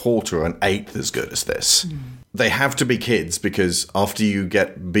 even a quarter or an eighth as good as this. They have to be kids because after you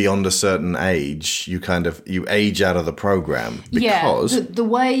get beyond a certain age, you age out of the program. Because the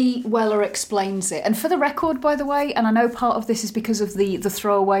way Weller explains it, and for the record, by the way, and I know part of this is because of the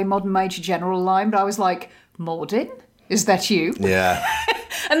throwaway Modern Major General line, but I was like, Mordin? Is that you? Yeah.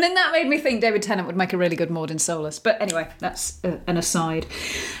 And then that made me think David Tennant would make a really good Mordin Solus. But anyway, that's an aside.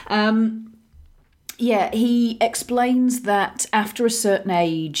 He explains that after a certain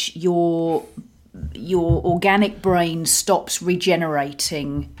age, your organic brain stops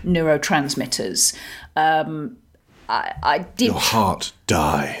regenerating neurotransmitters. I did. Your heart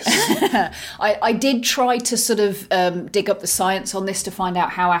dies. I did try to sort of dig up the science on this to find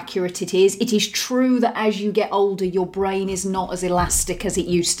out how accurate it is. It is true that as you get older, your brain is not as elastic as it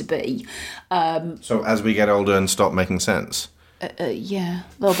used to be. So as we get older and stop making sense? Yeah,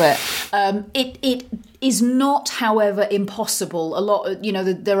 a little bit. It is not, however, impossible. A lot,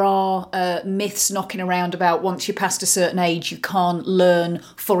 there are myths knocking around about once you're past a certain age, you can't learn,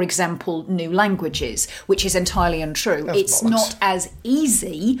 for example, new languages, which is entirely untrue. It's not as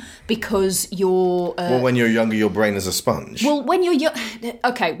easy because you're... when you're younger, your brain is a sponge. Well, when you're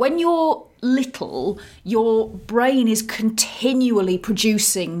when you're little, your brain is continually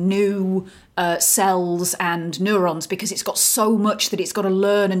producing new cells and neurons because it's got so much that it's got to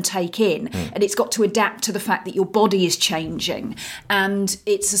learn and take in, and it's got to adapt to the fact that your body is changing. And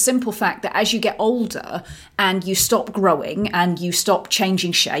it's a simple fact that as you get older and you stop growing and you stop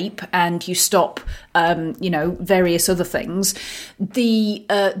changing shape and you stop various other things,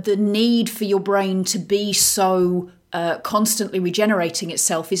 the need for your brain to be so constantly regenerating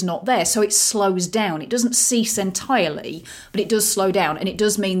itself is not there. So it slows down. It doesn't cease entirely, but it does slow down. And it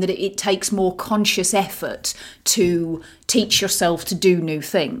does mean that it takes more conscious effort to teach yourself to do new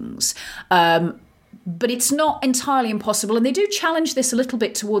things. But it's not entirely impossible. And they do challenge this a little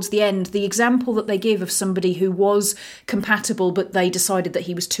bit towards the end. The example that they give of somebody who was compatible, but they decided that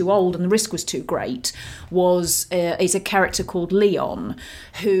he was too old and the risk was too great, is a character called Leon,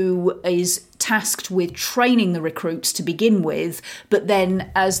 who is tasked with training the recruits to begin with, but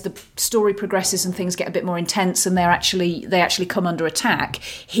then as the story progresses and things get a bit more intense and they actually come under attack,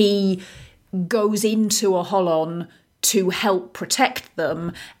 he goes into a Holon to help protect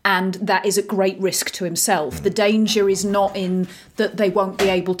them, and that is at great risk to himself. The danger is not in that they won't be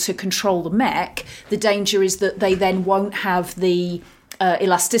able to control the mech. The danger is that they then won't have the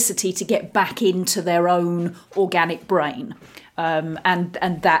elasticity to get back into their own organic brain. And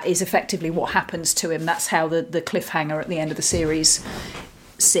that is effectively what happens to him. That's how the cliffhanger at the end of the series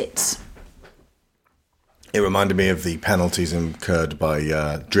sits. It reminded me of the penalties incurred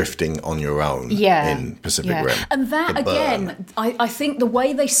by drifting on your own in Pacific Rim. And that, again, I think the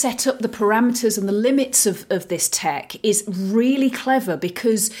way they set up the parameters and the limits of this tech is really clever,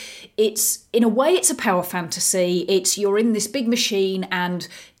 because it's, in a way, it's a power fantasy. You're in this big machine, and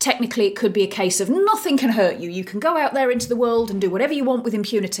technically it could be a case of nothing can hurt you. You can go out there into the world and do whatever you want with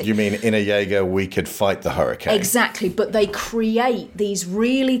impunity. You mean in a Jaeger we could fight the hurricane? Exactly, but they create these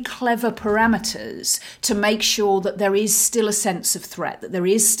really clever parameters to make sure that there is still a sense of threat, that there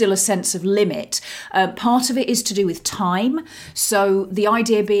is still a sense of limit. Part of it is to do with time. So the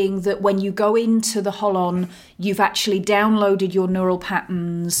idea being that when you go into the Holon, you've actually downloaded your neural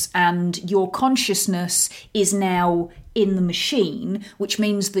patterns and your consciousness is now in the machine, which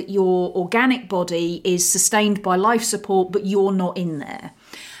means that your organic body is sustained by life support, but you're not in there.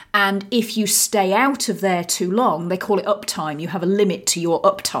 And if you stay out of there too long, they call it uptime. You have a limit to your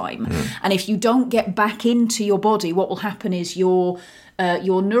uptime. And if you don't get back into your body, what will happen is your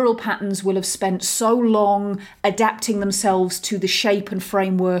neural patterns will have spent so long adapting themselves to the shape and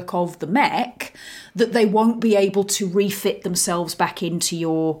framework of the mech that they won't be able to refit themselves back into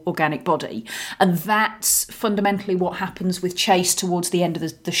your organic body. And that's fundamentally what happens with Chase towards the end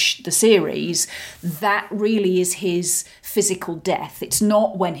of the series. That really is his physical death. It's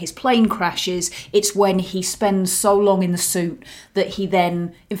not when his plane crashes, it's when he spends so long in the suit that he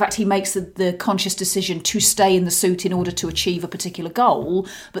then, in fact, he makes the conscious decision to stay in the suit in order to achieve a particular goal,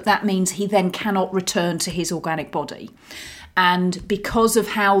 but that means he then cannot return to his organic body. And because of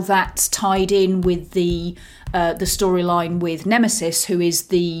how that's tied in with the storyline with Nemesis, who is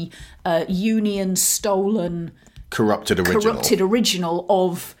the Union-stolen, corrupted original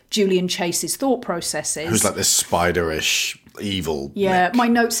of Julian Chase's thought processes. Who's like this spiderish evil. Yeah, mech. my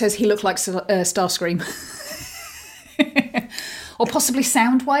note says he looked like Starscream. Or possibly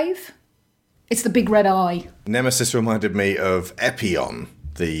Soundwave. It's the big red eye. Nemesis reminded me of Epion,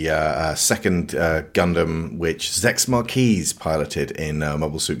 the second Gundam which Zex Marquis piloted in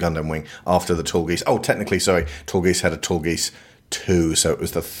Mobile Suit Gundam Wing after the Tallgeese. Oh, technically, sorry, Tallgeese had a Tallgeese 2, so it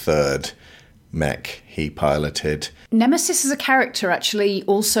was the third mech he piloted. Nemesis as a character actually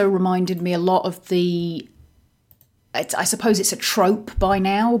also reminded me a lot of I suppose it's a trope by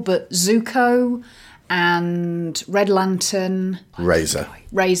now, but Zuko and Red Lantern.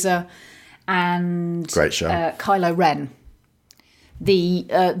 Razor. And great show. Kylo Ren.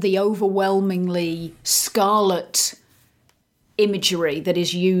 The overwhelmingly scarlet imagery that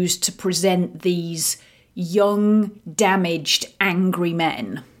is used to present these young, damaged, angry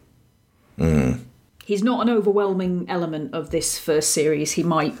men. He's not an overwhelming element of this first series. He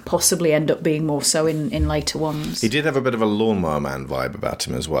might possibly end up being more so in later ones. He did have a bit of a Lawnmower Man vibe about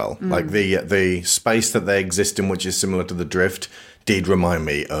him as well. Like the space that they exist in, which is similar to the Drift, did remind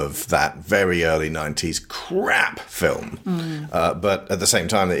me of that very early 90s crap film. But at the same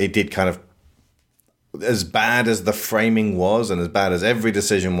time, it did kind of, as bad as the framing was and as bad as every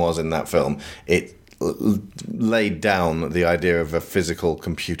decision was in that film, it laid down the idea of a physical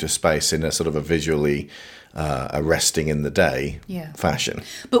computer space in a sort of a visually arresting in the day fashion.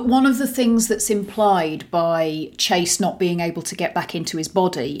 But one of the things that's implied by Chase not being able to get back into his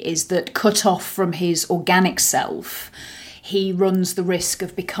body is that cut off from his organic self, he runs the risk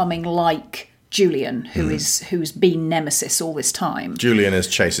of becoming like Julian, who's been Nemesis all this time. Julian is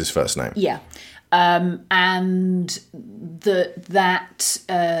Chase's first name. Yeah. And that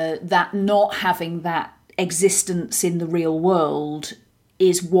not having that existence in the real world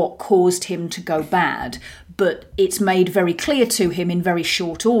is what caused him to go bad. But it's made very clear to him in very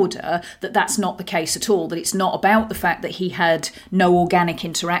short order that that's not the case at all, that it's not about the fact that he had no organic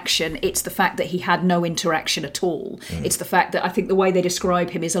interaction, it's the fact that he had no interaction at all. It's the fact that I think the way they describe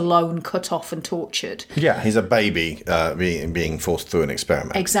him is alone, cut off and tortured. Yeah, he's a baby being forced through an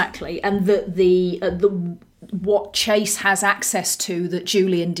experiment. Exactly. And that the what Chase has access to that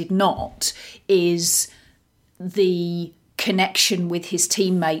Julian did not is the connection with his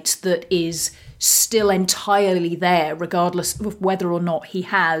teammates that is still entirely there, regardless of whether or not he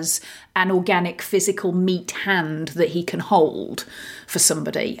has an organic physical meat hand that he can hold for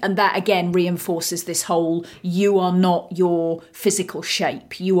somebody. And that again reinforces this whole, you are not your physical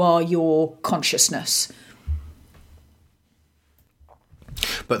shape, you are your consciousness.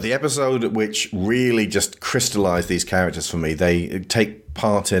 But the episode which really just crystallised these characters for me, they take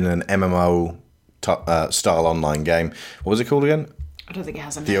part in an MMO style online game. What was it called again? I don't think it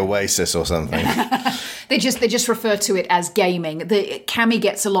has a name. The Oasis or something. They just refer to it as gaming. Cammy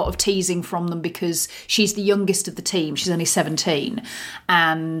gets a lot of teasing from them because she's the youngest of the team. She's only 17.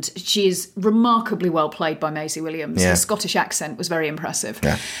 And she is remarkably well played by Maisie Williams. Yeah. Her Scottish accent was very impressive.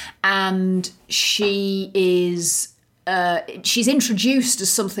 Yeah. And she is... she's introduced as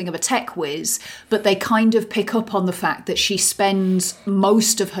something of a tech whiz, but they kind of pick up on the fact that she spends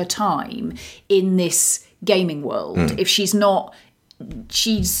most of her time in this gaming world. If she's not...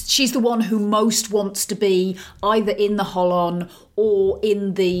 She's the one who most wants to be either in the Holon or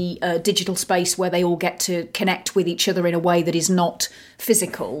in the digital space where they all get to connect with each other in a way that is not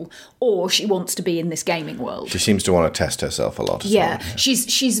physical, or she wants to be in this gaming world. She seems to want to test herself a lot as well. Yeah,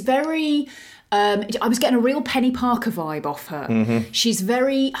 she's very... I was getting a real Penny Parker vibe off her. She's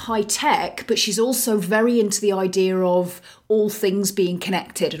very high tech, but she's also very into the idea of all things being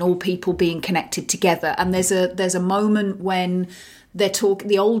connected and all people being connected together. And there's a moment when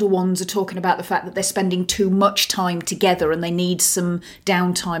the older ones are talking about the fact that they're spending too much time together and they need some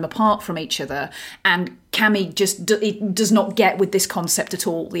downtime apart from each other. And Cammy just does not get with this concept at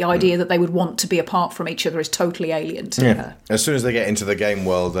all. The idea that they would want to be apart from each other is totally alien to her. As soon as they get into the game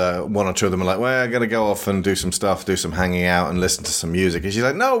world, one or two of them are like, well, I got to go off and do some stuff, do some hanging out and listen to some music. And she's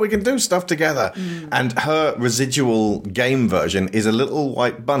like, no, we can do stuff together. And her residual game version is a little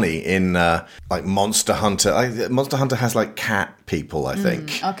white bunny in like Monster Hunter. Monster Hunter has like cat people, I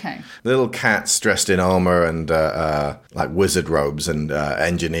think. Okay. Little cats dressed in armor and like wizard robes and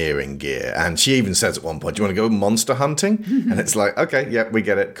engineering gear. And she even says at one point, do you want to go monster hunting? And it's like, okay, yeah, we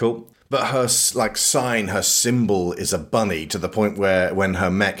get it, cool. But her like sign, her symbol is a bunny, to the point where when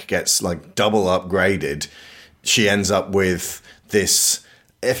her mech gets like double upgraded, she ends up with this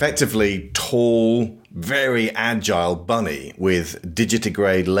effectively tall, very agile bunny with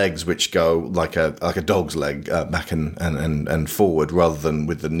digitigrade legs which go like a dog's leg back and forward, rather than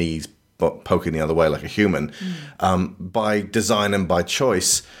with the knees poking the other way like a human, by design and by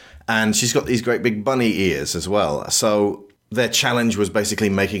choice. And she's got these great big bunny ears as well. So their challenge was basically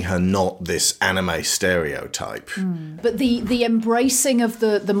making her not this anime stereotype. But the embracing of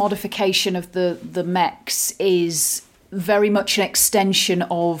the modification of the mechs is very much an extension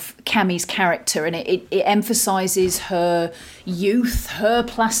of Cammy's character, and it emphasises her youth, her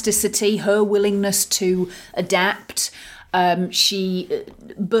plasticity, her willingness to adapt.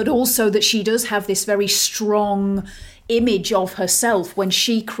 But also that she does have this very strong image of herself when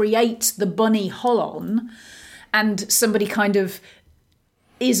she creates the bunny Holon, and somebody kind of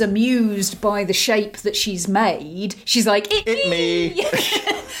is amused by the shape that she's made. She's like, it me.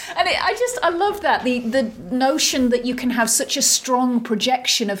 And I love that, the notion that you can have such a strong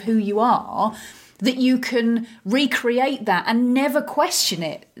projection of who you are, that you can recreate that and never question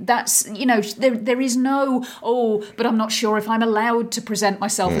it. That's, there is no, but I'm not sure if I'm allowed to present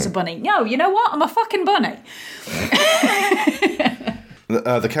myself as a bunny. No, you know what? I'm a fucking bunny.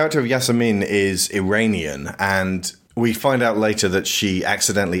 The character of Yasemin is Iranian, and we find out later that she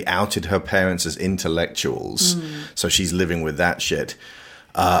accidentally outed her parents as intellectuals, so she's living with that shit.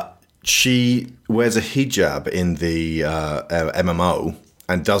 She wears a hijab in the MMO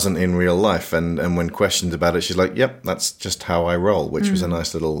and doesn't in real life. And when questioned about it, she's like, yep, that's just how I roll, which was a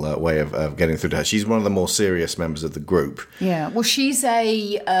nice little way of getting through to her. She's one of the more serious members of the group. Yeah, well, she's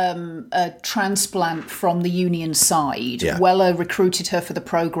a transplant from the Union side. Yeah. Weller recruited her for the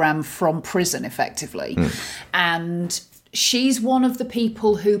programme from prison, effectively. And she's one of the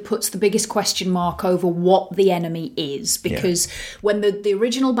people who puts the biggest question mark over what the enemy is, because when the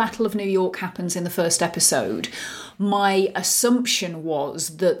original Battle of New York happens in the first episode, my assumption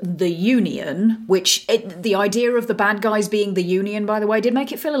was that the Union, the idea of the bad guys being the Union, by the way, did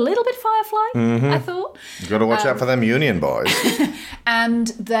make it feel a little bit Firefly, I thought. You've got to watch out for them Union boys. And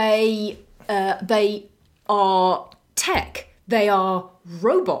they are tech. They are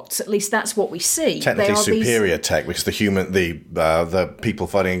robots. At least that's what we see. Technically superior tech, because the people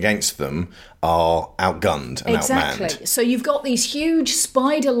fighting against them are outgunned and outmanned. So you've got these huge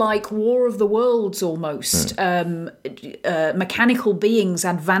spider-like War of the Worlds almost, mechanical beings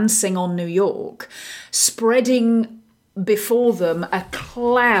advancing on New York, spreading before them a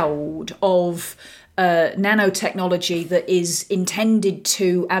cloud of nanotechnology that is intended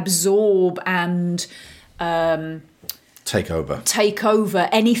to absorb and take over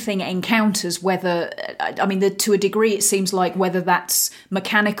anything it encounters, whether, I mean, to a degree it seems like whether that's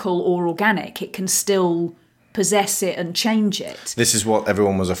mechanical or organic, it can still possess it and change it. This is what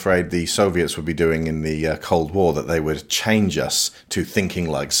everyone was afraid the Soviets would be doing in the Cold War, that they would change us to thinking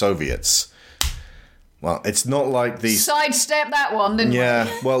like Soviets. Well, it's not like the... Sidestep that one, didn't we? Yeah,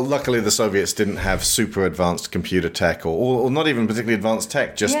 well, luckily the Soviets didn't have super advanced computer tech, or not even particularly advanced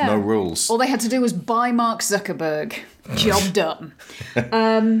tech, just no rules. All they had to do was buy Mark Zuckerberg. Job done.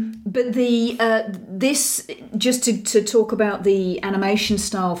 But this, just to talk about the animation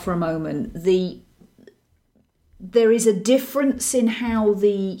style for a moment, there is a difference in how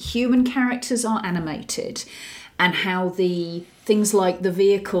the human characters are animated and how the things like the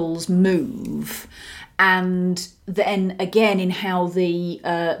vehicles move, and then again in how the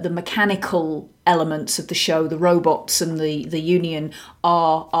mechanical elements of the show, the robots and the Union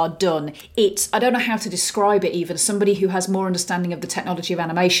are done. I don't know how to describe it even. Somebody who has more understanding of the technology of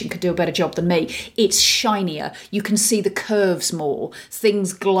animation could do a better job than me. It's shinier. You can see the curves more.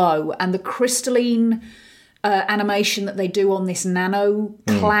 Things glow. And the crystalline animation that they do on this nano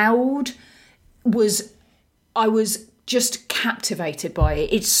cloud I was just captivated by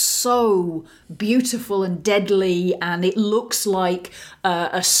it. It's so beautiful and deadly, and it looks like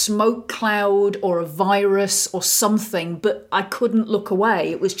a smoke cloud or a virus or something, but I couldn't look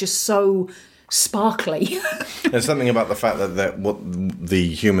away. It was just so sparkly. There's something about the fact that what the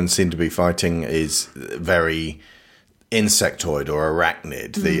humans seem to be fighting is very insectoid or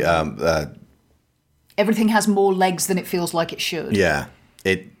arachnid. Everything has more legs than it feels like it should. Yeah,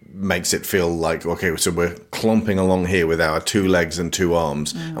 it makes it feel like, okay, so we're clomping along here with our 2 legs and 2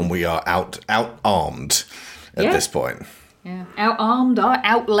 arms, and we are out-armed at this point. Yeah, out-armed,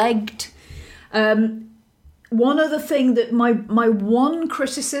 out-legged. One other thing that my one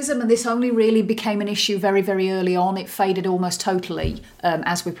criticism, and this only really became an issue very, very early on, it faded almost totally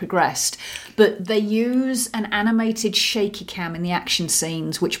as we progressed, but they use an animated shaky cam in the action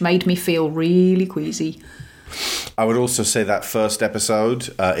scenes, which made me feel really queasy. I would also say that first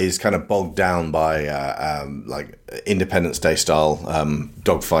episode is kind of bogged down by like Independence Day style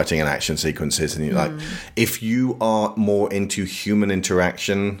dogfighting and action sequences, and like if you are more into human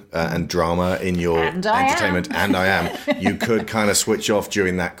interaction and drama in your entertainment, and I am, you could kind of switch off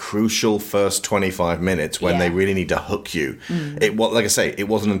during that crucial first 25 minutes when they really need to hook you. Like I say, it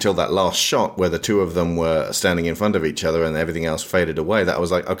wasn't until that last shot where the 2 of them were standing in front of each other and everything else faded away that I was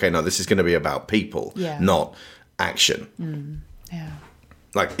like, okay, no, this is going to be about people, not action.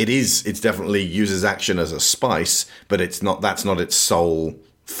 Like it definitely uses action as a spice, but that's not its sole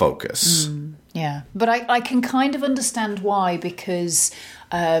focus. But I can kind of understand why, because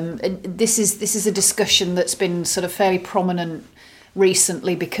this is a discussion that's been sort of fairly prominent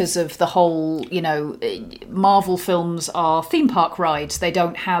recently because of the whole, Marvel films are theme park rides. They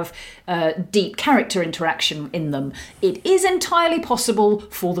don't have deep character interaction in them. It is entirely possible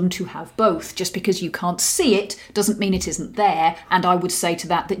for them to have both. Just because you can't see it doesn't mean it isn't there, and I would say to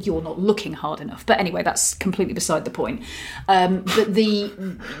that you're not looking hard enough. But anyway, that's completely beside the point. But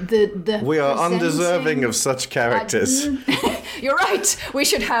the we are undeserving of such characters. You're right. We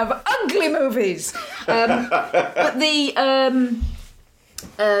should have ugly movies. But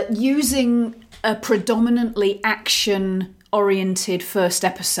using a predominantly action-oriented first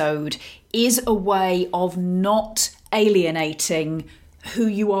episode is a way of not alienating who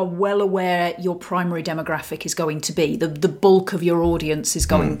you are well aware your primary demographic is going to be, the bulk of your audience is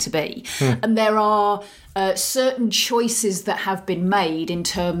going to be. And there are certain choices that have been made in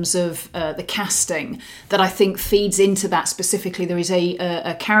terms of the casting that I think feeds into that specifically. There is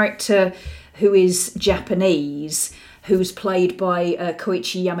a character who is Japanese, who's played by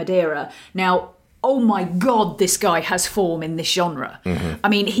Koichi Yamadera. Now, oh my god, this guy has form in this genre. I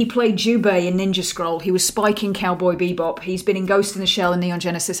mean, he played Jubei in Ninja Scroll. He was Spike in Cowboy Bebop. He's been in Ghost in the Shell and Neon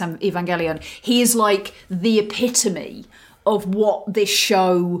Genesis and Evangelion. He is like the epitome of what this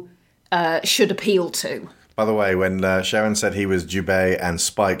show should appeal to. By the way, when Sharon said he was Jubei and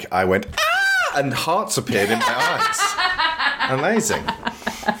Spike, I went, ah! And hearts appeared in my eyes. Amazing.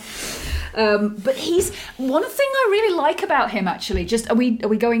 But he's one thing I really like about him. Actually, just are we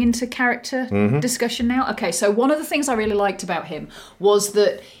going into character discussion now? Okay, so one of the things I really liked about him was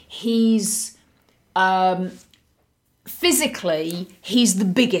that he's physically he's the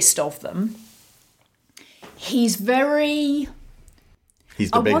biggest of them. He's very. He's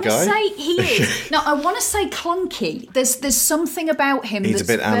the big guy? I want to say he is. No, I want to say clunky. There's something about him he's that's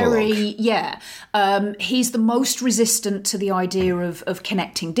a bit analog. very... Yeah. He's the most resistant to the idea of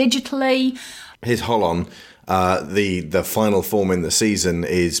connecting digitally. His Holon, the final form in the season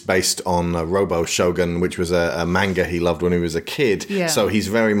is based on Robo Shogun, which was a manga he loved when he was a kid. Yeah. So he's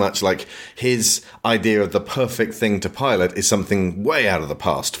very much like his idea of the perfect thing to pilot is something way out of the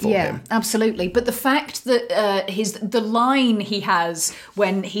past for him. Yeah, absolutely. But the fact that the line he has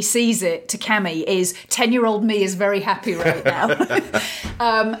when he sees it to Cammy is 10-year-old me is very happy right now.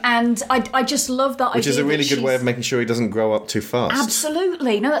 And I just love that idea. Which is a really good way of making sure he doesn't grow up too fast.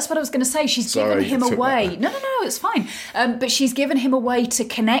 Absolutely. No, that's what I was going to say. She's given him a way. No, it's fine. But she's given him a way to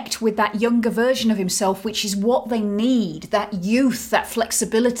connect with that younger version of himself, which is what they need. That youth, that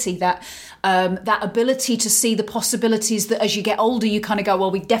flexibility, that ability to see the possibilities that as you get older, you kind of go, well,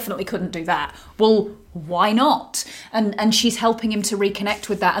 we definitely couldn't do that. Well, why not? And she's helping him to reconnect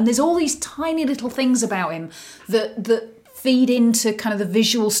with that. And there's all these tiny little things about him that feed into kind of the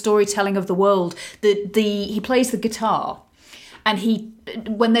visual storytelling of the world. He plays the guitar. And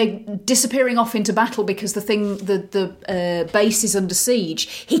when they're disappearing off into battle because the base is under siege,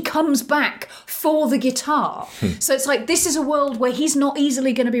 he comes back for the guitar. So it's like, this is a world where he's not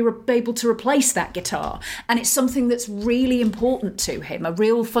easily going to be able to replace that guitar. And it's something that's really important to him, a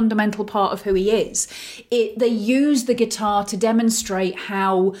real fundamental part of who he is. They use the guitar to demonstrate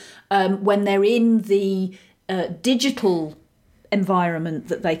how when they're in the digital environment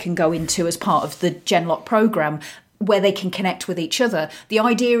that they can go into as part of the Genlock program, where they can connect with each other. The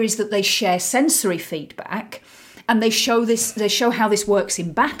idea is that they share sensory feedback, and they show how this works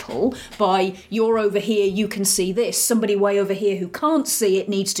in battle by, you're over here, you can see this. Somebody way over here who can't see it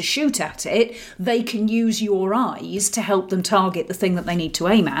needs to shoot at it. They can use your eyes to help them target the thing that they need to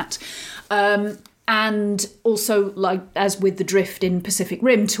aim at. And also, like as with the drift in Pacific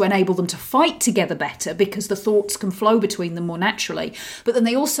Rim, to enable them to fight together better because the thoughts can flow between them more naturally. But then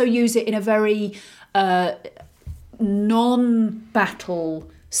they also use it in a very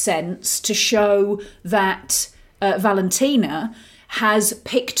non-battle sense to show that Valentina has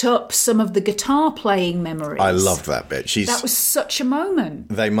picked up some of the guitar playing memories. I loved that bit. That was such a moment.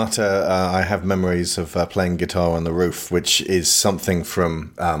 They mutter, I have memories of playing guitar on the roof, which is something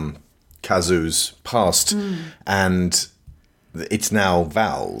from Kazu's past, and it's now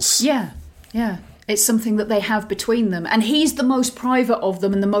Val's. Yeah. It's something that they have between them. And he's the most private of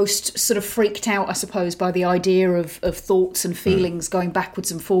them and the most sort of freaked out, I suppose, by the idea of thoughts and feelings going backwards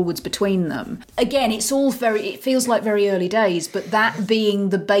and forwards between them. Again, it feels like very early days, but that being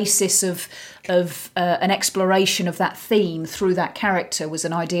the basis of an exploration of that theme through that character was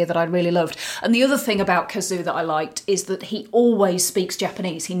an idea that I really loved. And the other thing about Kazu that I liked is that he always speaks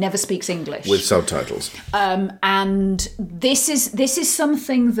Japanese. He never speaks English. With subtitles. And this is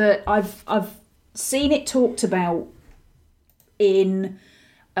something that I've seen it talked about in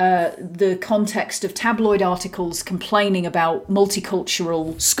the context of tabloid articles complaining about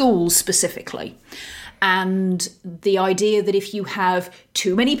multicultural schools specifically. And the idea that if you have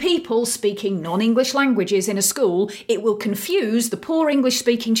too many people speaking non-English languages in a school, it will confuse the poor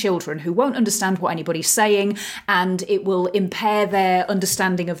English-speaking children who won't understand what anybody's saying, and it will impair their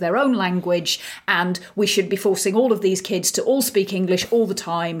understanding of their own language, and we should be forcing all of these kids to all speak English all the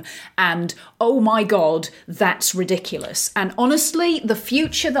time, and oh my God, that's ridiculous. And honestly, the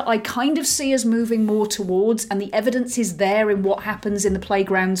future that I kind of see us moving more towards, and the evidence is there in what happens in the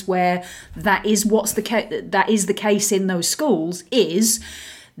playgrounds where that is the case in those schools, is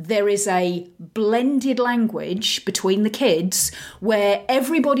there is a blended language between the kids where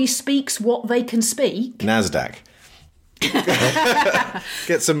everybody speaks what they can speak. NASDAQ.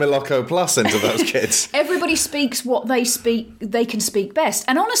 Get some Miloko Plus into those kids. Everybody speaks what they can speak best.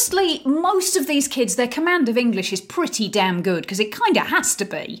 And honestly, most of these kids, their command of English is pretty damn good, because it kind of has to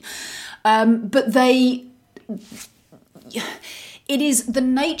be. But it is the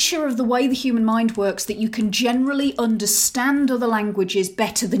nature of the way the human mind works that you can generally understand other languages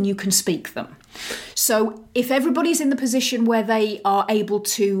better than you can speak them. So if everybody's in the position where they are able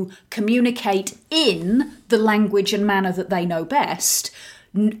to communicate in the language and manner that they know best,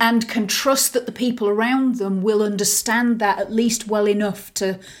 and can trust that the people around them will understand that at least well enough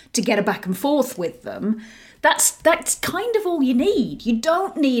to get a back and forth with them, that's kind of all you need. You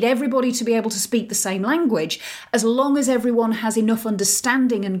don't need everybody to be able to speak the same language, as long as everyone has enough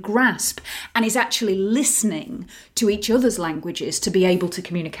understanding and grasp and is actually listening to each other's languages to be able to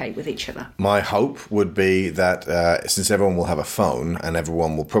communicate with each other. My hope would be that since everyone will have a phone and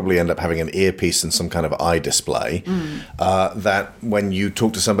everyone will probably end up having an earpiece and some kind of eye display, that when you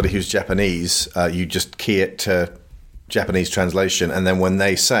talk to somebody who's Japanese, you just key it to Japanese translation, and then when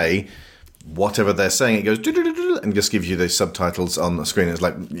they say whatever they're saying, it goes and just gives you the subtitles on the screen. It's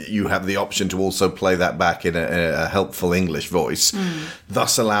like you have the option to also play that back in a helpful English voice,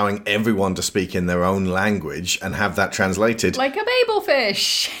 thus allowing everyone to speak in their own language and have that translated. Like a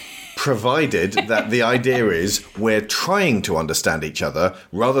babelfish. Provided that the idea is we're trying to understand each other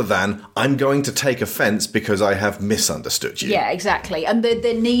rather than I'm going to take offence because I have misunderstood you. Yeah, exactly. And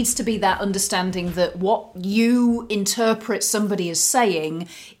there needs to be that understanding that what you interpret somebody as saying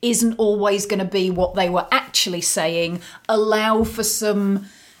isn't always going to be what they were actually saying. Allow for some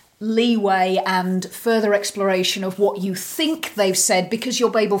leeway and further exploration of what you think they've said, because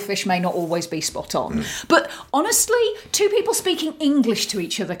your babelfish may not always be spot on. But honestly, two people speaking English to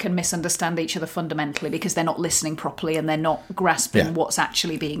each other can misunderstand each other fundamentally because they're not listening properly and they're not grasping what's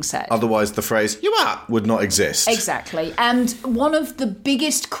actually being said. Otherwise, the phrase "you are" would not exist. Exactly. And one of the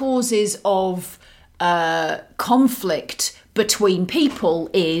biggest causes of conflict between people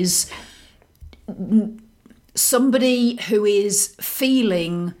is somebody who is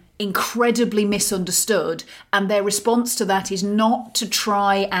feeling incredibly misunderstood, and their response to that is not to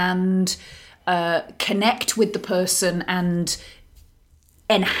try and connect with the person and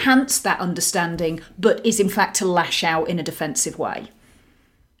enhance that understanding, but is in fact to lash out in a defensive way.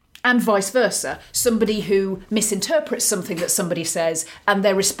 And vice versa. Somebody who misinterprets something that somebody says and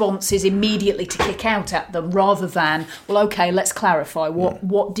their response is immediately to kick out at them rather than, well, okay, let's clarify.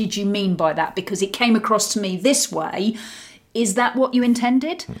 What did you mean by that? Because it came across to me this way. Is that what you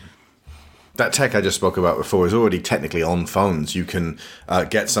intended? That tech I just spoke about before is already technically on phones. You can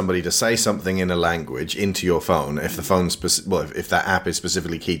get somebody to say something in a language into your phone. If the phone, if that app is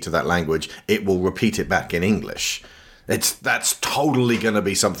specifically keyed to that language, it will repeat it back in English. That's totally going to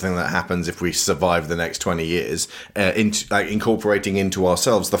be something that happens if we survive the next 20 years. Incorporating into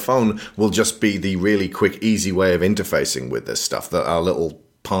ourselves, the phone will just be the really quick, easy way of interfacing with this stuff. That our little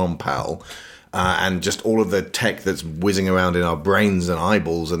Palm Pal. And just all of the tech that's whizzing around in our brains and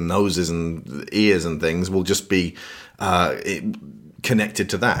eyeballs and noses and ears and things will just be connected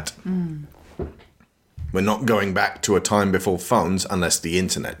to that. We're not going back to a time before phones unless the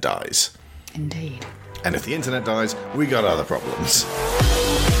internet dies. Indeed. And if the internet dies, we got other problems.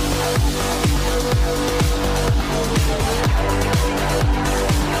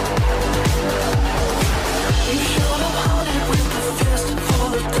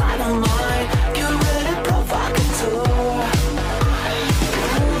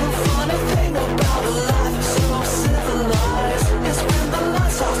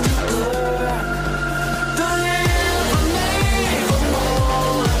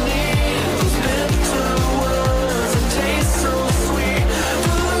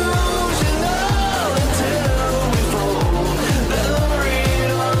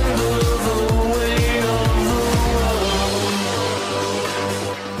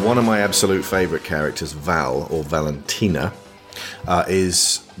 One of my absolute favourite characters, Val, or Valentina,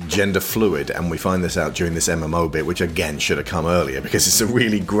 is gender fluid, and we find this out during this MMO bit, which again should have come earlier, because it's a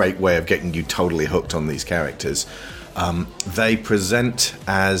really great way of getting you totally hooked on these characters. They present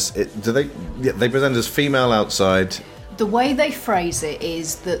as... they present as female outside. The way they phrase it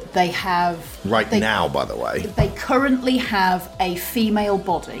is that they have... now, by the way. They currently have a female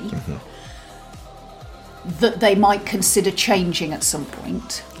body that they might consider changing at some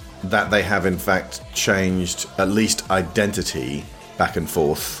point. That they have, in fact, changed at least identity back and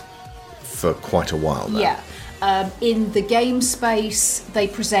forth for quite a while now. Yeah. In the game space, they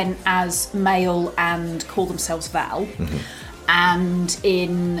present as male and call themselves Val. And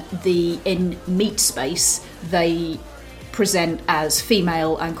in meat space, they present as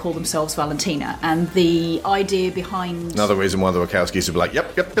female and call themselves Valentina. And the idea behind... Another reason why the Wachowskis would be like,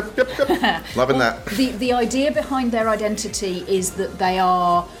 yep. Loving that. The idea behind their identity is that they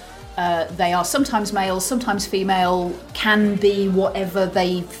are sometimes male, sometimes female, can be whatever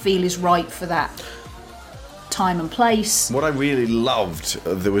they feel is right for that time and place. What I really loved,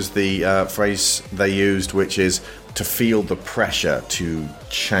 there was the phrase they used, which is, to feel the pressure to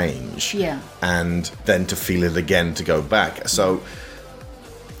change, and then to feel it again to go back. So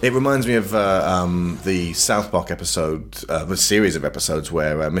it reminds me of the South Park episode, the series of episodes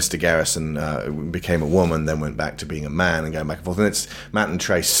where Mr. Garrison became a woman, then went back to being a man, and going back and forth. And it's Matt and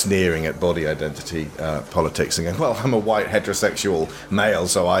Trey sneering at body identity politics and going, well, I'm a white heterosexual male,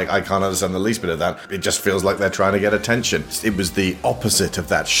 so I can't understand the least bit of that. It just feels like they're trying to get attention. It was the opposite of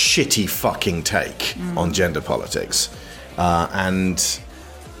that shitty fucking take on gender politics. And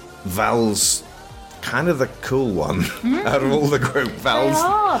Val's kind of the cool one out of all the group.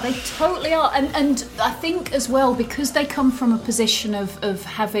 They totally are. And I think as well, because they come from a position of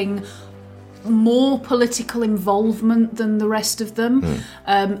having more political involvement than the rest of them.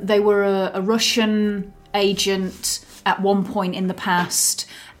 They were a Russian agent at one point in the past,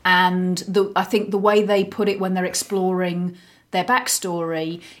 and I think the way they put it when they're exploring their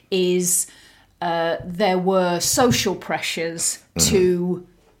backstory is there were social pressures to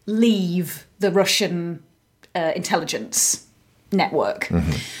leave the Russian intelligence network,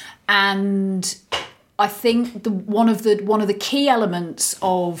 and I think one of the key elements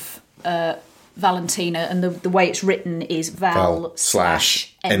of Valentina and the way it's written is Val/Entina,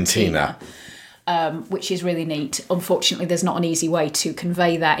 which is really neat. Unfortunately, there's not an easy way to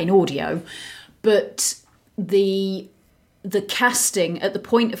convey that in audio, but the casting, at the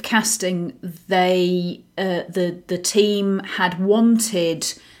point of casting, the team had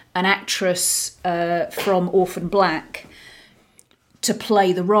wanted an actress from Orphan Black to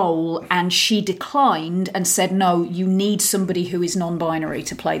play the role, and she declined and said, no, you need somebody who is non-binary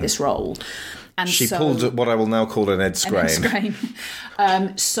to play this role. And she pulled what I will now call an Ed Skrein.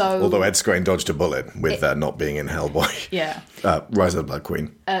 Although Ed Skrein dodged a bullet with not being in Hellboy. Yeah. Rise of the Blood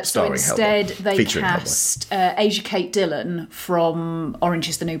Queen, so starring instead, Hellboy. they cast Asia Kate Dillon from Orange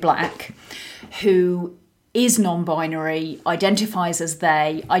is the New Black, who is non-binary, identifies as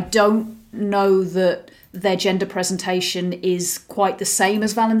they. I don't know that their gender presentation is quite the same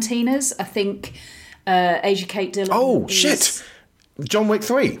as Valentina's. I think Asia Kate Dillon shit! John Wick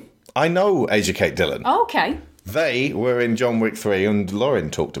 3. I know Asia Kate Dillon. Oh, okay. They were in John Wick 3, and Lauren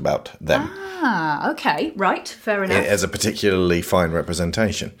talked about them. Ah, okay. Right, fair enough. As a particularly fine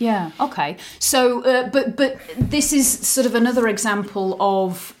representation. Yeah, okay. So, but this is sort of another example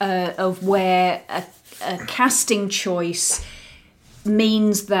of where a casting choice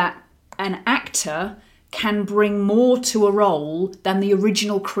means that an actor can bring more to a role than the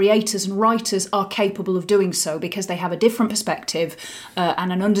original creators and writers are capable of doing so, because they have a different perspective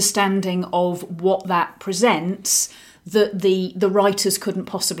and an understanding of what that presents that the writers couldn't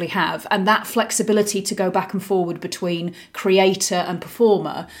possibly have. And that flexibility to go back and forward between creator and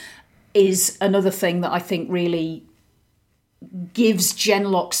performer is another thing that I think really gives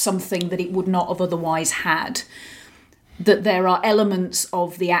Genlock something that it would not have otherwise had. That there are elements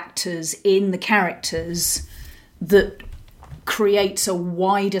of the actors in the characters that creates a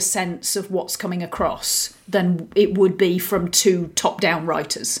wider sense of what's coming across than it would be from two top-down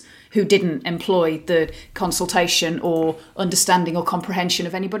writers who didn't employ the consultation or understanding or comprehension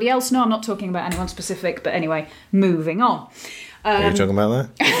of anybody else. No, I'm not talking about anyone specific, but anyway, moving on. Are you talking about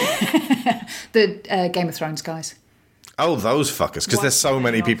that? The Game of Thrones guys. Oh, those fuckers, because there's so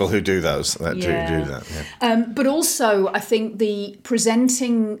many people who do those, do that. Yeah. But also, I think the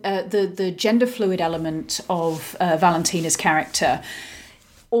presenting the gender fluid element of Valentina's character,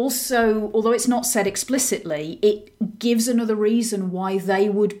 also, although it's not said explicitly, it gives another reason why they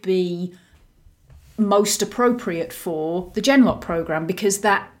would be most appropriate for the Genlock program, because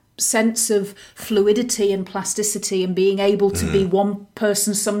that sense of fluidity and plasticity and being able to be one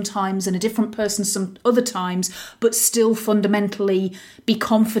person sometimes and a different person some other times, but still fundamentally be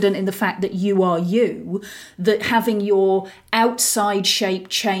confident in the fact that you are you, that having your outside shape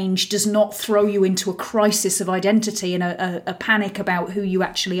change does not throw you into a crisis of identity and a panic about who you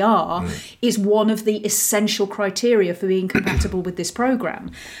actually are, is one of the essential criteria for being compatible with this program.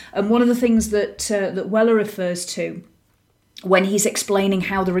 And one of the things that Weller refers to when he's explaining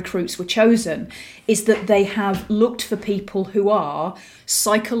how the recruits were chosen is that they have looked for people who are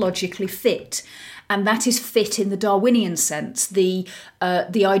psychologically fit. And that is fit in the Darwinian sense. The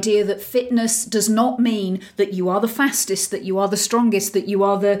idea that fitness does not mean that you are the fastest, that you are the strongest, that you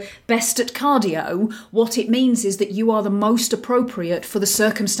are the best at cardio. What it means is that you are the most appropriate for the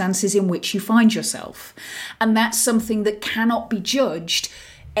circumstances in which you find yourself. And that's something that cannot be judged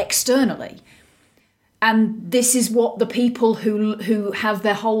externally. And this is what the people who have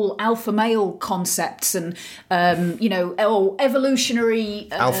their whole alpha male concepts and, evolutionary...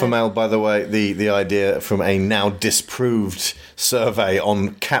 alpha male, by the way, the idea from a now disproved survey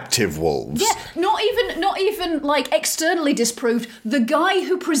on captive wolves. Yeah, not even like externally disproved. The guy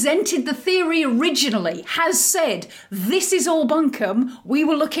who presented the theory originally has said, this is all bunkum, we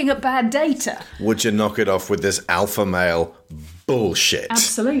were looking at bad data. Would you knock it off with this alpha male bullshit?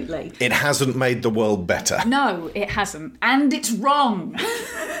 Absolutely. It hasn't made the world better. No, it hasn't. And it's wrong.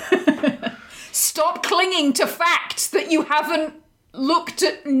 Stop clinging to facts that you haven't looked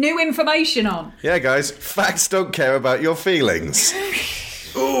at new information on. Yeah, guys, facts don't care about your feelings.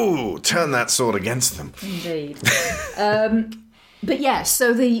 Ooh, turn that sword against them. Indeed. But yeah,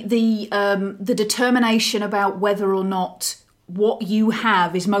 so the determination about whether or not what you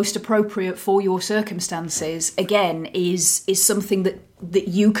have is most appropriate for your circumstances, again, is something that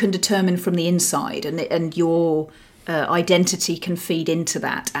you can determine from the inside, and your identity can feed into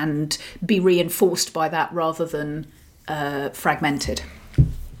that and be reinforced by that rather than fragmented.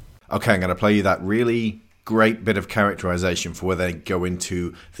 Okay, I'm going to play you that really great bit of characterization for where they go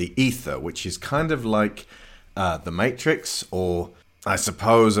into the ether, which is kind of like the Matrix, or I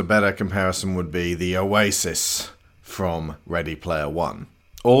suppose a better comparison would be the Oasis from Ready Player One.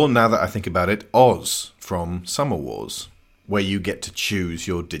 Or, now that I think about it, Oz from Summer Wars, where you get to choose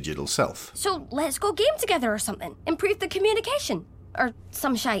your digital self. So let's go game together or something. Improve the communication. Or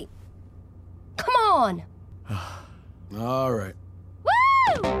some shite. Come on. All right.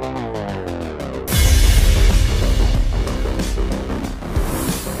 Woo!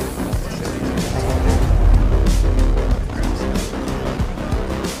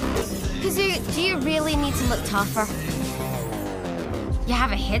 Kazoo, do you really need to look tougher? You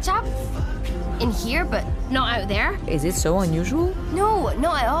have a hijab? In here, but not out there? Is it so unusual? No,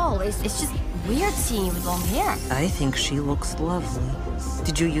 not at all. It's just weird seeing you with long hair. I think she looks lovely.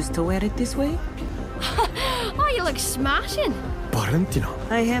 Did you used to wear it this way? Oh, you look smashing. Valentina.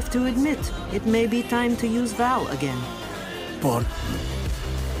 I have to admit, it may be time to use Val again. But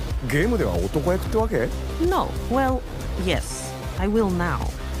ゲームでは男役ってわけ? No, well, yes, I will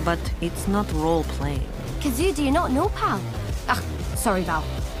now, but it's not role-playing. Kazoo, do you not know, pal? Ah, sorry, Val.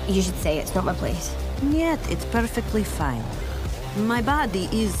 You should say it's not my place. Yet, it's perfectly fine. My body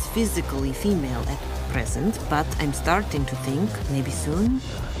is physically female at present, but I'm starting to think, maybe soon,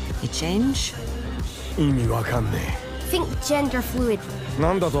 a change. 意味わかんね Think gender fluid. え。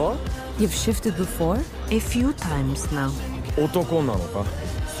なんだと? You've shifted before? A few times now. 男なのか?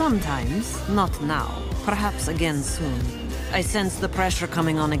 Sometimes, not now. Perhaps again soon. I sense the pressure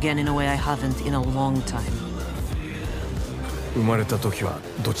coming on again in a way I haven't in a long time. 生まれた時は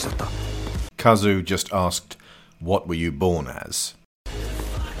どっちだった? Kazu just asked, what were you born as?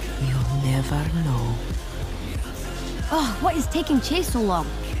 You'll never know. Oh, what is taking Chase so long?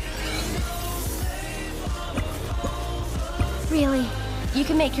 Really? You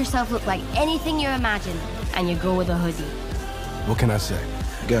can make yourself look like anything you imagine, and you go with a hoodie. What can I say?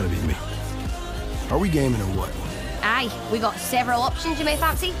 Gotta be me. Are we gaming or what? Aye, we got several options you may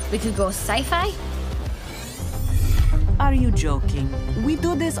fancy. We could go sci-fi. Are you joking? We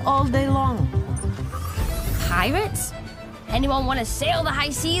do this all day long. Pirates? Anyone want to sail the high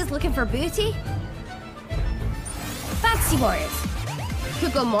seas looking for booty? Fantasy warriors.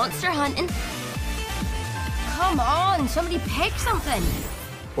 Could go monster hunting. Come on, somebody pick something.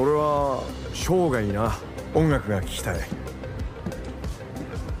 俺は生涯な音楽が聴きたい。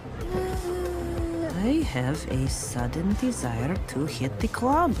I have a sudden desire to hit the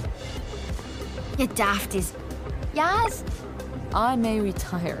club. You dafties. Yaz? I may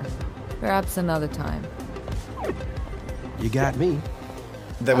retire. Perhaps another time. You got me.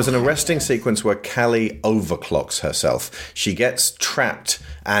 There was an arresting sequence where Callie overclocks herself. She gets trapped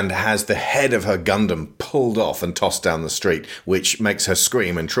and has the head of her Gundam pulled off and tossed down the street, which makes her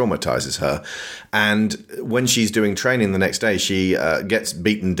scream and traumatizes her. And when she's doing training the next day, she gets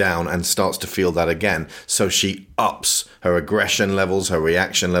beaten down and starts to feel that again. So she ups her aggression levels, her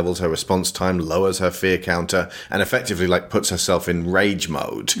reaction levels, her response time, lowers her fear counter, and effectively puts herself in rage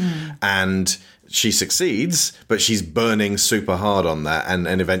mode. And she succeeds, but she's burning super hard on that, and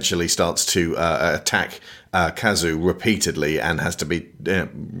eventually starts to attack Kazu repeatedly and has to be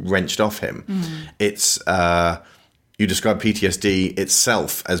wrenched off him. It's you describe PTSD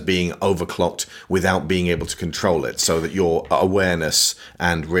itself as being overclocked without being able to control it, so that your awareness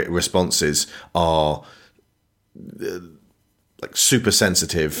and responses are like super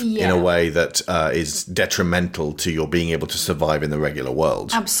sensitive in a way that is detrimental to your being able to survive in the regular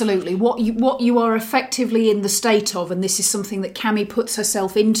world. Absolutely. What you are effectively in the state of, and this is something that Cammy puts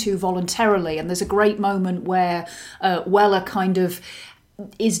herself into voluntarily, and there's a great moment where Weller kind of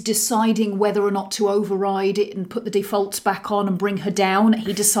is deciding whether or not to override it and put the defaults back on and bring her down.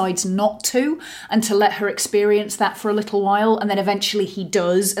 He decides not to, and to let her experience that for a little while, and then eventually he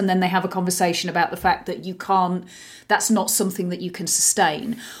does, and then they have a conversation about the fact that you can't, that's not something that you can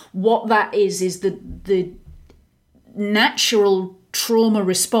sustain. What that is the natural trauma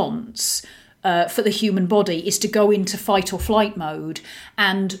response for the human body is to go into fight or flight mode,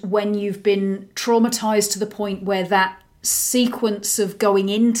 and when you've been traumatized to the point where that sequence of going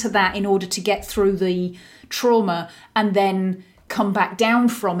into that in order to get through the trauma and then come back down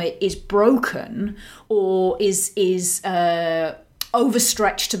from it is broken, or is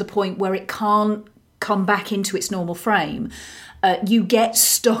overstretched to the point where it can't come back into its normal frame, you get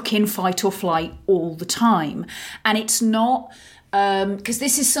stuck in fight or flight all the time. And it's not because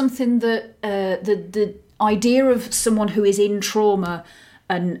this is something that the idea of someone who is in trauma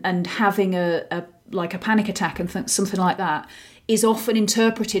and having a panic attack and something like that is often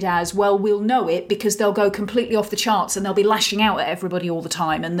interpreted as, well, we'll know it because they'll go completely off the charts and they'll be lashing out at everybody all the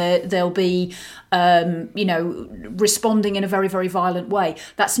time, and they'll be responding in a very, very violent way.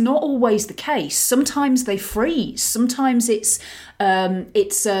 That's not always the case. Sometimes they freeze. Sometimes it's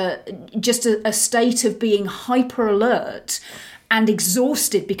just a state of being hyper alert and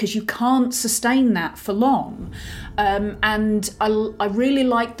exhausted because you can't sustain that for long. And I really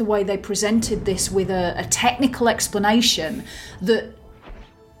liked the way they presented this with a technical explanation that,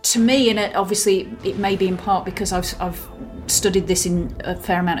 to me, and obviously it may be in part because I've studied this in a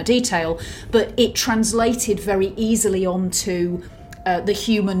fair amount of detail, but it translated very easily onto the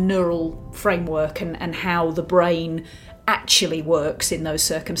human neural framework and how the brain actually works in those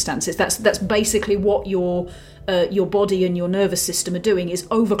circumstances. That's basically what your body and your nervous system are doing, is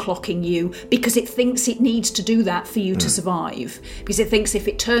overclocking you because it thinks it needs to do that for you to survive. Because it thinks if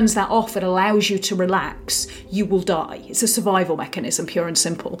it turns that off, it allows you to relax, you will die. It's a survival mechanism, pure and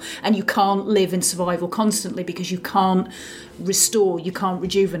simple. And you can't live in survival constantly because you can't restore, you can't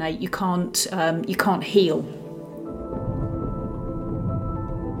rejuvenate, you can't heal.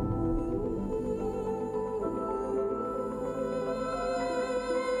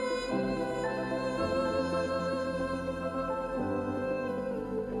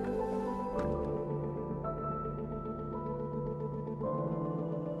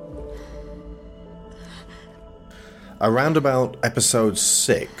 Around about episode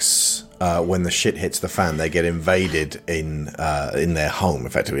 6, when the shit hits the fan, they get invaded in their home,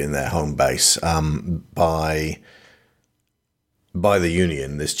 effectively in their home base, by the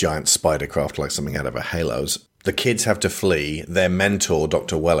Union, this giant spider craft like something out of a Halos. The kids have to flee. Their mentor,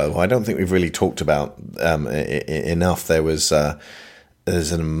 Dr. Weller, who I don't think we've really talked about enough. There's an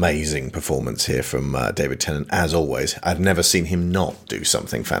amazing performance here from David Tennant, as always. I've never seen him not do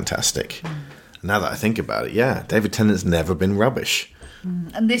something fantastic. Now that I think about it, yeah, David Tennant's never been rubbish.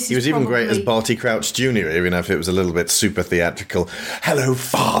 And he was even great as Barty Crouch Jr., even if it was a little bit super theatrical. Hello,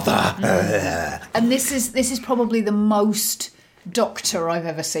 father! And this is probably the most Doctor I've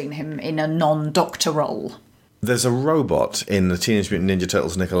ever seen him in a non-Doctor role. There's a robot in the Teenage Mutant Ninja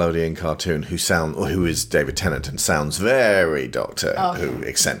Turtles Nickelodeon cartoon who is David Tennant and sounds very Doctor Who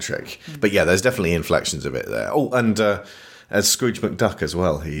eccentric. But yeah, there's definitely inflections of it there. Oh, and as Scrooge McDuck as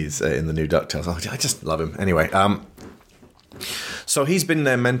well. He's in the new DuckTales. I just love him. Anyway, so he's been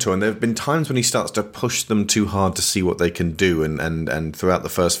their mentor, and there have been times when he starts to push them too hard to see what they can do, and throughout the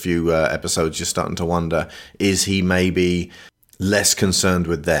first few episodes, you're starting to wonder, is he maybe less concerned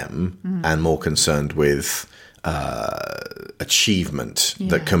with them and more concerned with achievement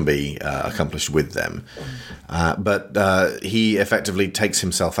that can be accomplished with them. But he effectively takes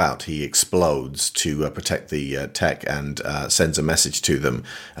himself out. He explodes to protect the tech and sends a message to them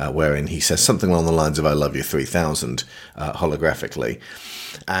wherein he says something along the lines of "I love you 3000" holographically.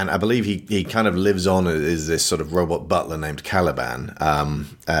 And I believe he kind of lives on as this sort of robot butler named Caliban.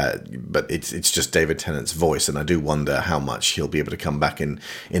 But it's just David Tennant's voice, and I do wonder how much he'll be able to come back in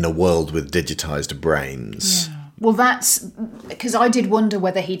a world with digitized brains. Yeah. Well, that's because I did wonder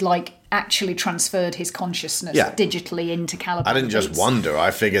whether he'd actually transferred his consciousness Yeah. digitally into Caliban. I didn't just It's- wonder.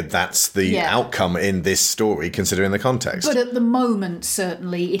 I figured that's the Yeah. outcome in this story, considering the context. But at the moment,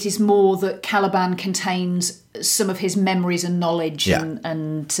 certainly, it is more that Caliban contains some of his memories and knowledge, Yeah.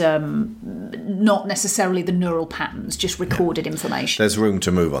 and not necessarily the neural patterns, just recorded information. There's room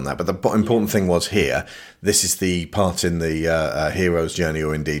to move on that. But the important thing was here, this is the part in the hero's journey,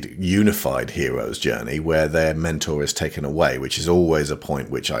 or indeed unified hero's journey, where their mentor is taken away, which is always a point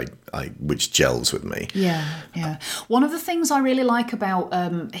which which gels with me. Yeah. One of the things I really like about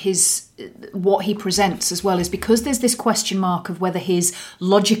what he presents as well is because there's this question mark of whether his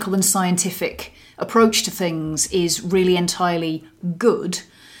logical and scientific approach to things is really entirely good.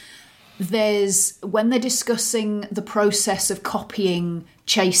 When they're discussing the process of copying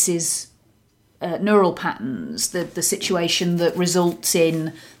Chase's neural patterns, the situation that results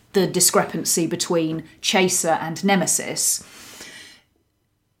in the discrepancy between Chaser and Nemesis,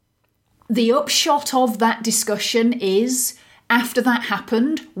 the upshot of that discussion is, after that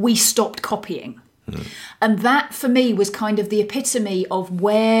happened, we stopped copying. And that, for me, was kind of the epitome of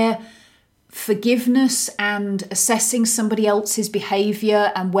where forgiveness and assessing somebody else's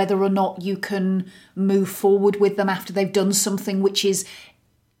behaviour and whether or not you can move forward with them after they've done something which is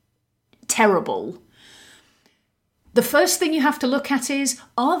terrible. The first thing you have to look at is,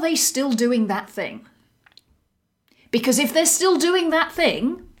 are they still doing that thing? Because if they're still doing that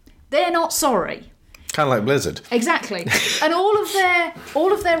thing, they're not sorry. Kind of like Blizzard. Exactly. And all of their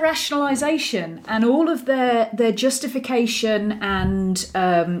rationalisation and all of their justification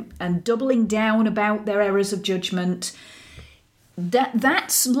and doubling down about their errors of judgment,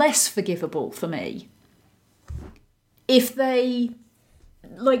 that's less forgivable for me. If they,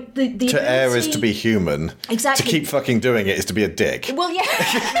 like, the To err is to be human. Exactly. To keep fucking doing it is to be a dick. Well, yeah,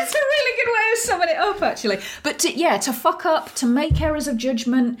 that's a really good way of summing it up, actually. But to fuck up, to make errors of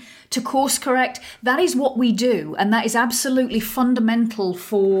judgment, to course correct, that is what we do, and that is absolutely fundamental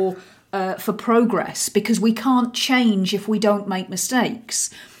for progress, because we can't change if we don't make mistakes.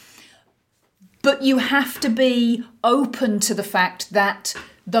 But you have to be open to the fact that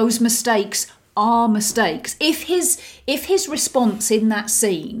those mistakes are mistakes. If his response in that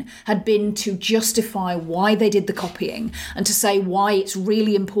scene had been to justify why they did the copying and to say why it's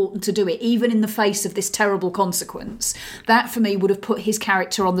really important to do it, even in the face of this terrible consequence, that for me would have put his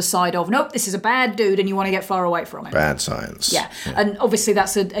character on the side of, nope, this is a bad dude and you want to get far away from him. Bad science. Yeah. And obviously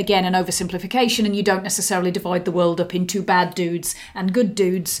that's, again, an oversimplification, and you don't necessarily divide the world up into bad dudes and good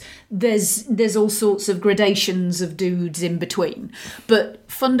dudes. There's all sorts of gradations of dudes in between. But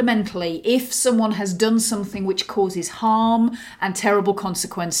fundamentally, if someone has done something which causes harm and terrible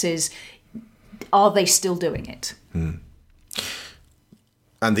consequences, are they still doing it?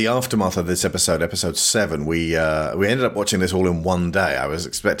 And the aftermath of this episode 7, we ended up watching this all in one day. I was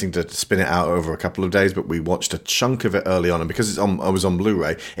expecting to spin it out over a couple of days, but we watched a chunk of it early on, and because I was on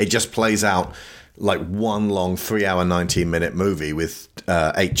Blu-ray, it just plays out like one long 3-hour, 19-minute movie with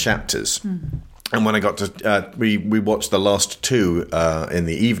 8 chapters. And when I got to, we watched the last 2 in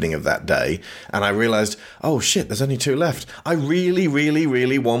the evening of that day, and I realised, oh shit, there's only 2 left. I really, really,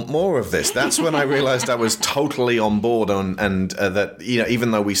 really want more of this. That's when I realised I was totally on board, and that, you know,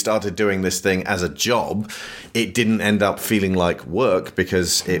 even though we started doing this thing as a job, it didn't end up feeling like work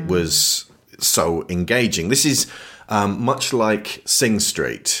because it was so engaging. This is much like Sing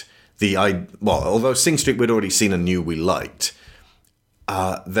Street. Although Sing Street we'd already seen and knew we liked.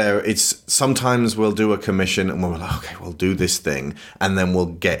 It's sometimes we'll do a commission and we're like, okay, we'll do this thing and then we'll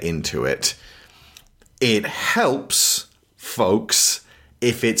get into it. It helps, folks,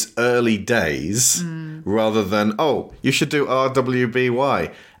 if it's early days rather than, oh, you should do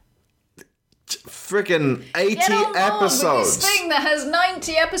RWBY. Friggin' 80 Get on board episodes. with this thing that has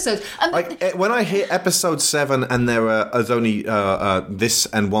 90 episodes. And When I hit episode 7 and there's only this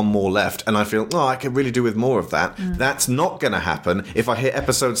and one more left, and I feel, I could really do with more of that. That's not going to happen if I hit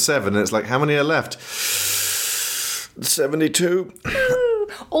episode 7 and it's like, how many are left? 72.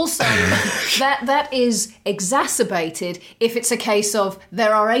 Also, that is exacerbated if it's a case of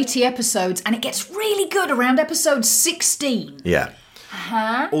there are 80 episodes and it gets really good around episode 16. Yeah.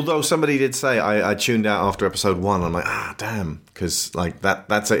 Although somebody did say I tuned out after episode 1, I'm like, damn, because like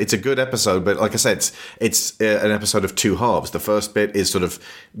it's a good episode, but like I said, it's an episode of 2 halves. The first bit is sort of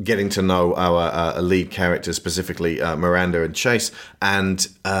getting to know our lead characters, specifically Miranda and Chase, and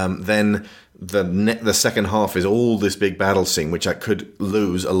then the second half is all this big battle scene, which I could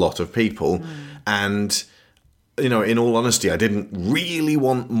lose a lot of people, and. You know, in all honesty, I didn't really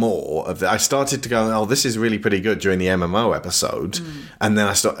want more of that. I started to go, oh, this is really pretty good during the MMO episode. And then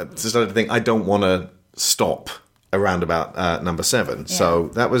I started to think, I don't want to stop around about number 7. So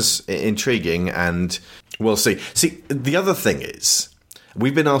that was intriguing, and we'll see. See, the other thing is,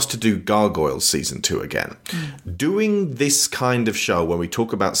 we've been asked to do Gargoyles Season 2 again. Doing this kind of show where we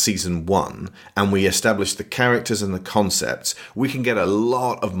talk about Season 1 and we establish the characters and the concepts, we can get a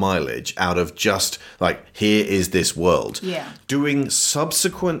lot of mileage out of just, like, here is this world. Yeah. Doing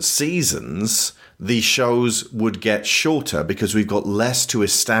subsequent seasons, the shows would get shorter because we've got less to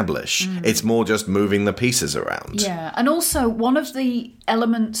establish. It's more just moving the pieces around. Yeah, and also one of the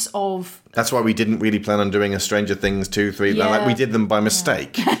elements of... That's why we didn't really plan on doing a Stranger Things 2, 3. Like, we did them by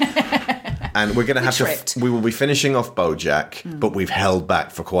mistake. And we're going to have to... We will be finishing off BoJack, but we've held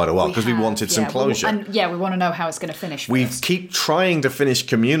back for quite a while because we wanted some closure. We want to know how it's going to finish. We keep trying to finish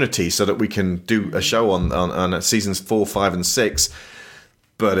Community so that we can do a show on seasons 4, 5, and 6,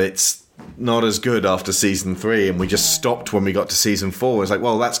 but it's not as good after season 3, and we just stopped when we got to season 4. It's like,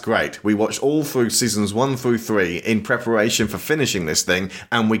 well, that's great. We watched all through seasons 1 through 3 in preparation for finishing this thing,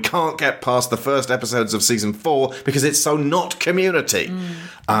 and we can't get past the first episodes of season 4 because it's so not Community.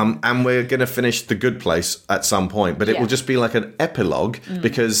 And we're going to finish The Good Place at some point, but it will just be like an epilogue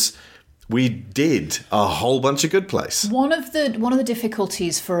because we did a whole bunch of Good Place. One of the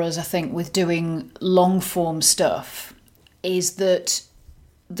difficulties for us, I think, with doing long form stuff is that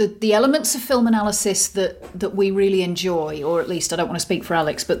the elements of film analysis that we really enjoy, or at least I don't want to speak for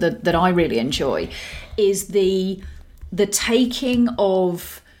Alex, but that I really enjoy, is the taking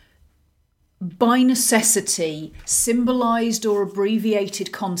of, by necessity, symbolised or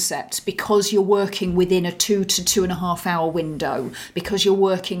abbreviated concepts because you're working within a 2 to 2.5 hour window, because you're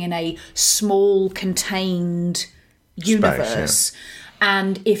working in a small, contained universe. Space,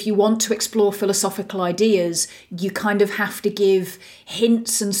 And if you want to explore philosophical ideas, you kind of have to give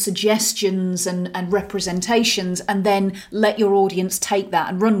hints and suggestions and representations, and then let your audience take that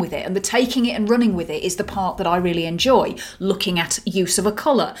and run with it. And the taking it and running with it is the part that I really enjoy. Looking at use of a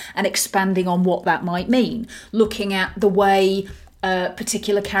colour and expanding on what that might mean. Looking at the way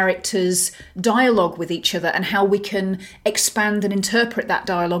particular characters dialogue with each other and how we can expand and interpret that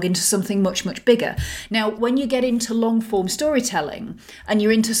dialogue into something much, much bigger. Now, when you get into long form storytelling and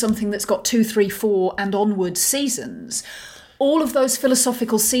you're into something that's got 2, 3, 4 and onwards seasons, all of those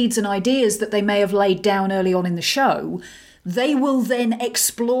philosophical seeds and ideas that they may have laid down early on in the show, they will then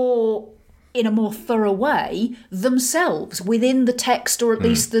explore in a more thorough way themselves within the text, or at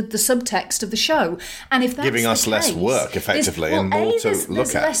least the subtext of the show. And if that's giving us less work, effectively, and more to look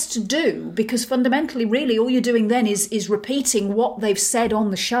there's at. less to do, because fundamentally, really, all you're doing then is repeating what they've said on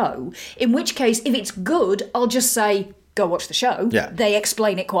the show, in which case, if it's good, I'll just say, go watch the show. Yeah. They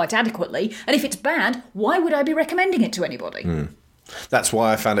explain it quite adequately. And if it's bad, why would I be recommending it to anybody? That's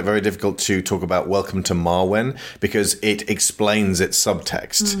why I found it very difficult to talk about Welcome to Marwen, because it explains its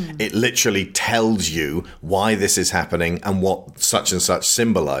subtext. It literally tells you why this is happening and what such and such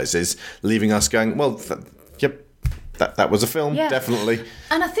symbolises, leaving us going, well, yep, that was a film, definitely.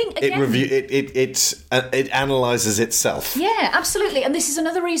 And I think, again, it analyses itself. Yeah, absolutely. And this is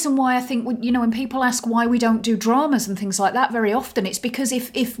another reason why I think, when people ask why we don't do dramas and things like that very often, it's because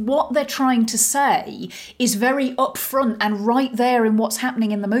if what they're trying to say is very upfront and right there in what's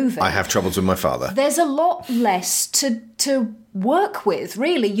happening in the movie. I have troubles with my father. There's a lot less to work with,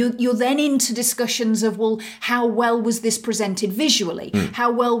 really. You're then into discussions of, well, how well was this presented visually?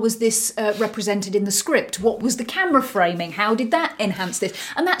 How well was this represented in the script? What was the camera framing? How did that enhance this?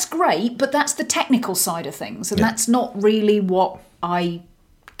 And that's great, but that's the technical side of things, and that's not really what I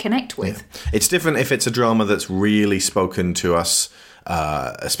connect with. Yeah. It's different if it's a drama that's really spoken to us,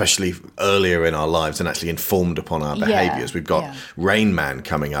 especially earlier in our lives, and actually informed upon our behaviours. We've got Rain Man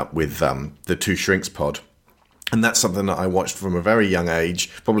coming up with the Two Shrinks pod. And that's something that I watched from a very young age,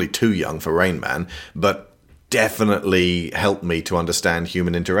 probably too young for Rain Man, but definitely helped me to understand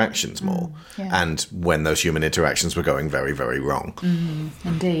human interactions more. And when those human interactions were going very, very wrong.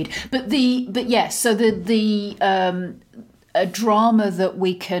 Indeed. So a drama that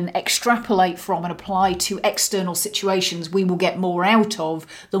we can extrapolate from and apply to external situations, we will get more out of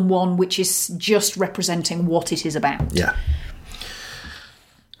than one which is just representing what it is about. Yeah.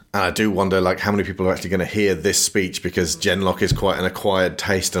 And I do wonder, how many people are actually going to hear this speech, because Genlock is quite an acquired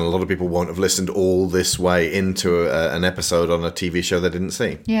taste, and a lot of people won't have listened all this way into an episode on a TV show they didn't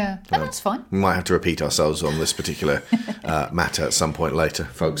see. Yeah, and that's fine. We might have to repeat ourselves on this particular matter at some point later,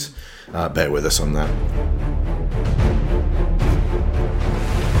 folks. Bear with us on that.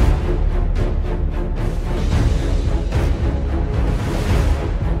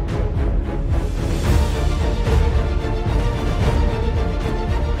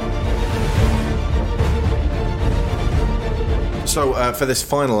 So for this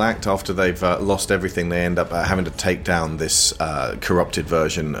final act, after they've lost everything, they end up having to take down this corrupted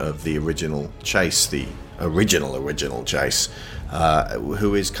version of the original Chase, the original Chase,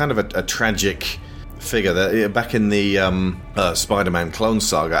 who is kind of a tragic figure. That back in the Spider-Man Clone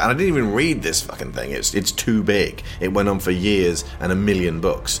Saga, and I didn't even read this fucking thing. It's too big. It went on for years and a million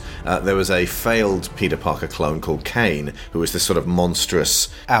books. There was a failed Peter Parker clone called Kane, who was this sort of monstrous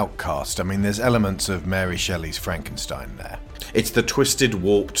outcast. I mean, there's elements of Mary Shelley's Frankenstein there. It's the twisted,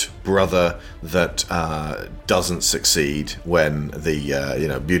 warped brother that doesn't succeed when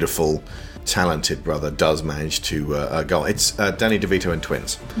the beautiful, talented brother does manage to go. It's Danny DeVito in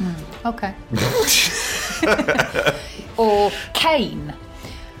Twins. Okay. Or Kane.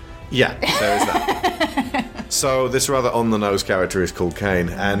 Yeah, there is that. So this rather on-the-nose character is called Kane,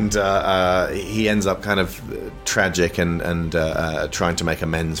 and he ends up kind of tragic and trying to make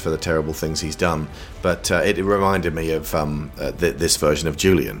amends for the terrible things he's done. But it reminded me of this version of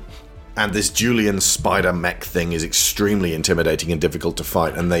Julian. And this Julian spider mech thing is extremely intimidating and difficult to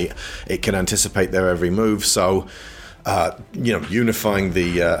fight, and it can anticipate their every move. So, unifying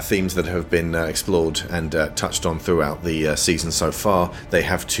the themes that have been explored and touched on throughout the season so far, they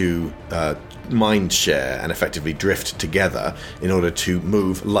have to mind share and effectively drift together in order to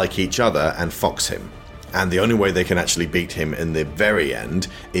move like each other and fox him. And the only way they can actually beat him in the very end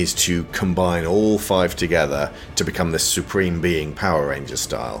is to combine all five together to become this supreme being, Power Ranger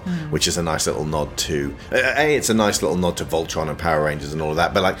style, which is a nice little nod to... it's a nice little nod to Voltron and Power Rangers and all of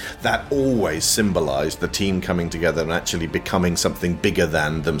that, but that always symbolised the team coming together and actually becoming something bigger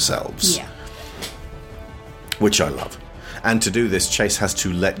than themselves. Yeah. Which I love. And to do this, Chase has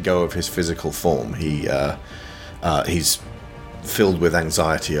to let go of his physical form. He's filled with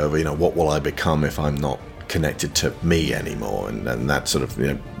anxiety over, what will I become if I'm not connected to me anymore? And that sort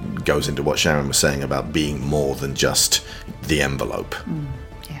of goes into what Sharon was saying about being more than just the envelope.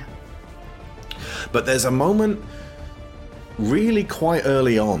 Yeah. But there's a moment really quite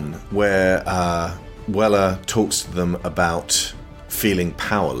early on where Weller talks to them about feeling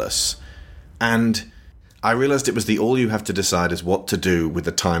powerless. And I realised it was the all you have to decide is what to do with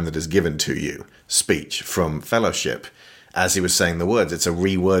the time that is given to you speech from Fellowship. As he was saying the words, it's a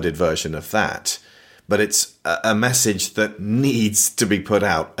reworded version of that. But it's a message that needs to be put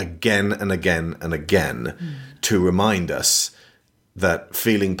out again and again and again to remind us that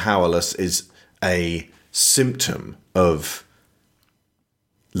feeling powerless is a symptom of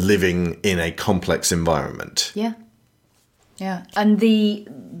living in a complex environment. Yeah. Yeah. And the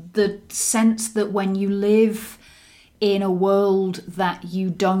sense that when you live in a world that you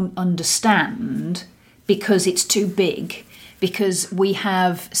don't understand because it's too big, because we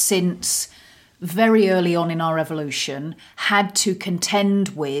have since very early on in our evolution had to contend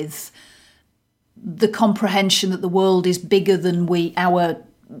with the comprehension that the world is bigger than our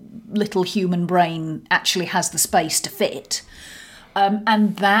little human brain actually has the space to fit.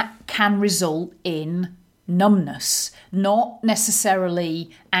 And that can result in numbness, not necessarily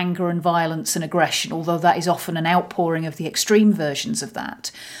anger and violence and aggression, although that is often an outpouring of the extreme versions of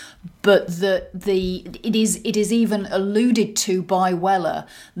that. But it is even alluded to by Weller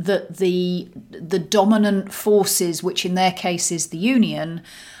that the dominant forces, which in their case is the Union,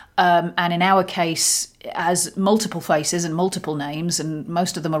 and in our case has multiple faces and multiple names, and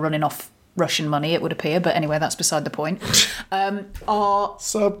most of them are running off Russian money, it would appear, but anyway, that's beside the point, are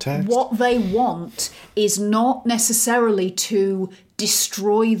subtext. What they want is not necessarily to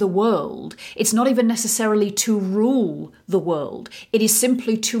destroy the world. It's not even necessarily to rule the world. It is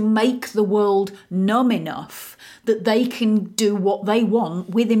simply to make the world numb enough that they can do what they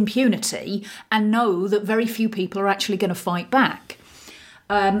want with impunity and know that very few people are actually going to fight back.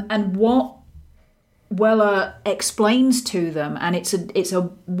 And what Weller explains to them, and it's a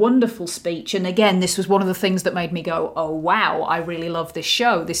wonderful speech, and again, this was one of the things that made me go, oh wow, I really love this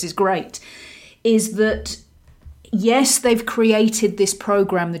show, this is great, is that yes, they've created this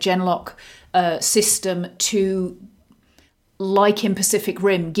program, the Genlock system, to, like in Pacific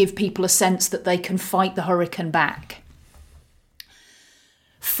Rim, give people a sense that they can fight the Hurricane back.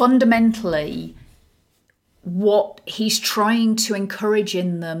 Fundamentally, what he's trying to encourage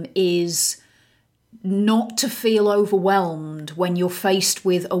in them is not to feel overwhelmed when you're faced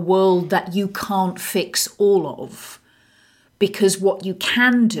with a world that you can't fix all of. Because what you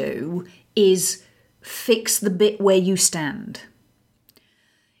can do is fix the bit where you stand.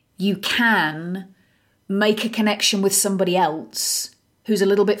 You can make a connection with somebody else who's a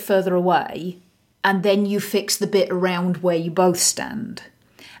little bit further away, and then you fix the bit around where you both stand.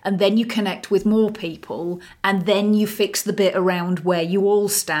 And then you connect with more people, and then you fix the bit around where you all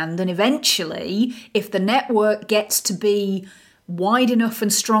stand. And eventually, if the network gets to be wide enough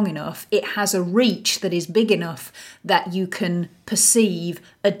and strong enough, it has a reach that is big enough that you can perceive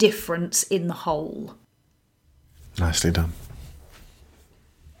a difference in the whole. Nicely done.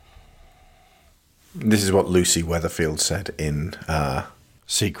 This is what Lucy Weatherfield said in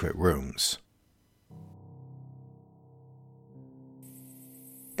Secret Rooms.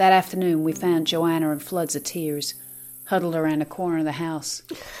 That afternoon, we found Joanna in floods of tears, huddled around a corner of the house.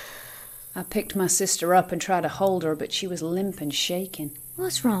 I picked my sister up and tried to hold her, but she was limp and shaking.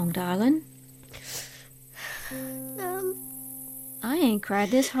 What's wrong, darling? I ain't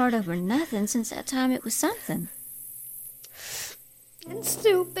cried this hard over nothing since that time it was something. It's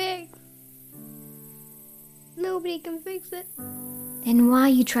too big. Nobody can fix it. Then why are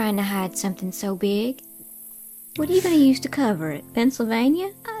you trying to hide something so big? What are you going to use to cover it?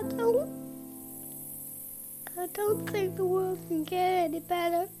 Pennsylvania? I don't think the world can get any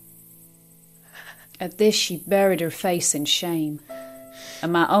better. At this, she buried her face in shame,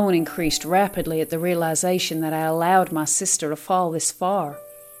 and my own increased rapidly at the realization that I allowed my sister to fall this far,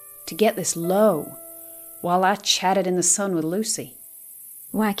 to get this low, while I chatted in the sun with Lucy.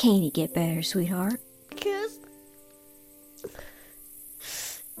 Why can't it get better, sweetheart? Because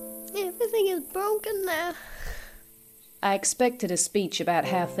everything is broken now. I expected a speech about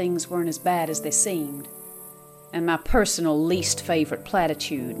how things weren't as bad as they seemed, and my personal least favorite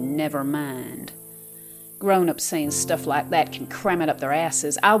platitude, never mind. Grown-ups saying stuff like that can cram it up their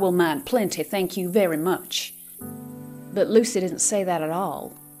asses. I will mind plenty, thank you very much. But Lucy didn't say that at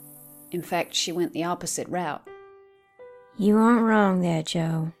all. In fact, she went the opposite route. You aren't wrong there,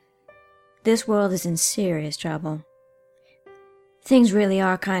 Joe. This world is in serious trouble. Things really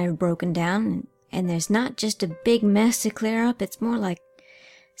are kind of broken down, and there's not just a big mess to clear up, it's more like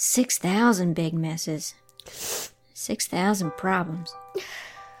 6,000 big messes. 6,000 problems.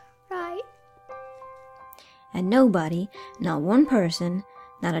 Right. And nobody, not one person,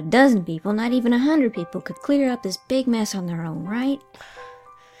 not a dozen people, not even 100 people could clear up this big mess on their own, right?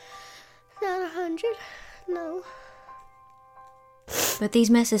 Not 100, no. But these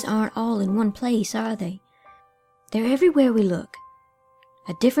messes aren't all in one place, are they? They're everywhere we look.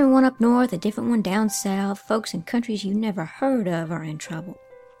 A different one up north, a different one down south. Folks in countries you never heard of are in trouble.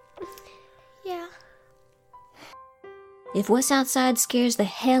 Yeah. If what's outside scares the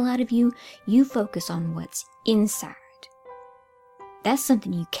hell out of you, you focus on what's inside. That's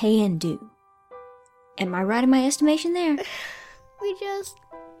something you can do. Am I right in my estimation there? We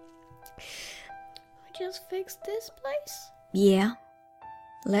just fixed this place? Yeah.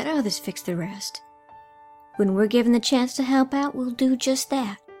 Let others fix the rest. When we're given the chance to help out, we'll do just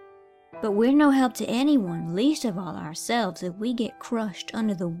that. But we're no help to anyone, least of all ourselves, if we get crushed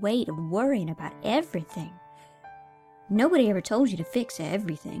under the weight of worrying about everything. Nobody ever told you to fix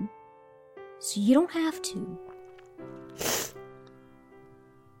everything, so you don't have to.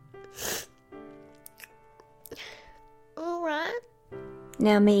 All right.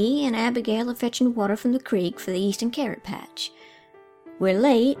 Now me and Abigail are fetching water from the creek for the eastern carrot patch. We're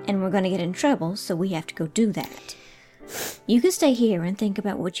late and we're going to get in trouble, so we have to go do that. You can stay here and think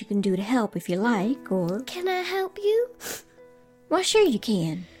about what you can do to help if you like, or... Can I help you? Why, sure you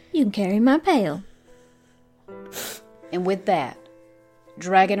can. You can carry my pail. And with that,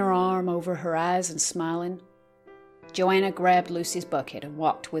 dragging her arm over her eyes and smiling, Joanna grabbed Lucy's bucket and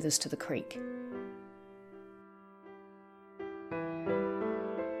walked with us to the creek.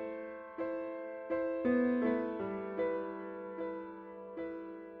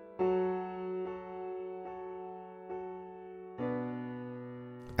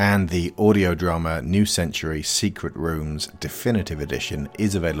 And the audio drama New Century Secret Rooms Definitive Edition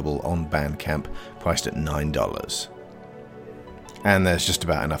is available on Bandcamp, priced at $9. And there's just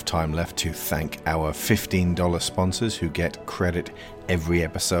about enough time left to thank our $15 sponsors who get credit every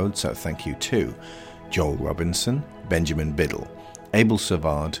episode, so thank you to Joel Robinson, Benjamin Biddle, Abel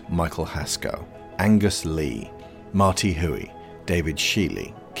Savard, Michael Haskell, Angus Lee, Marty Huey, David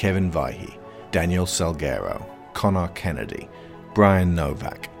Shealy, Kevin Vihey, Daniel Salguero, Connor Kennedy, Brian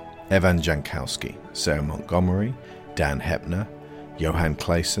Novak, Evan Jankowski, Sarah Montgomery, Dan Hepner, Johan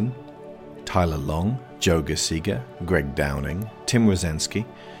Clayson, Tyler Long, Joe Gasiga, Greg Downing, Tim Rosensky,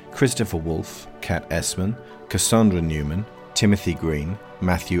 Christopher Wolfe, Kat Essman, Cassandra Newman, Timothy Green,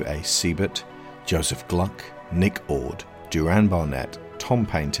 Matthew A. Siebert, Joseph Gluck, Nick Ord, Duran Barnett, Tom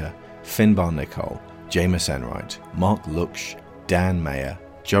Painter, Finbar Nicole, Jameis Enright, Mark Luksch, Dan Mayer,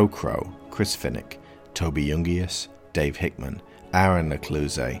 Joe Crow, Chris Finnick, Toby Jungius, Dave Hickman, Aaron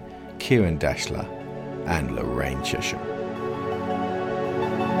Lecluse, Kieran Dashler, and Lorraine Chisholm.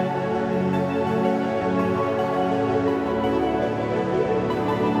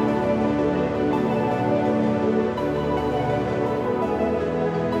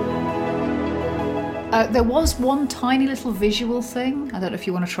 There was one tiny little visual thing. I don't know if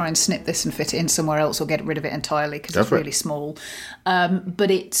you want to try and snip this and fit it in somewhere else or get rid of it entirely because it's really small.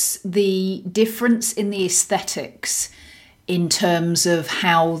 But it's the difference in the aesthetics in terms of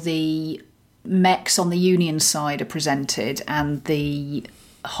how the mechs on the Union side are presented and the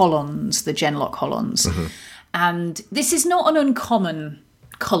Holons, the Genlock Holons. Mm-hmm. And this is not an uncommon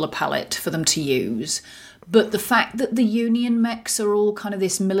colour palette for them to use, but the fact that the Union mechs are all kind of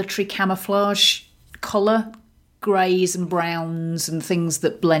this military camouflage colour, greys and browns and things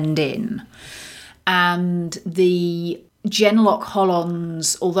that blend in. And the Genlock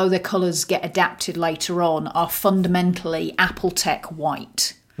Holons, although their colours get adapted later on, are fundamentally Appletech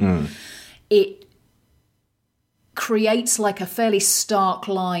white. It creates like a fairly stark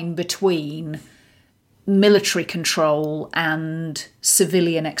line between military control and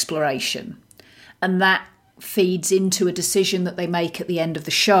civilian exploration. And that feeds into a decision that they make at the end of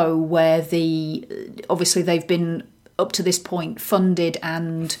the show where obviously they've been up to this point funded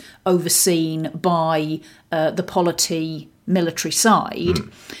and overseen by the Polity military side,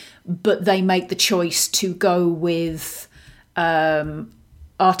 but they make the choice to go with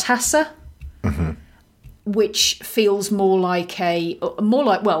Artasa, which feels more like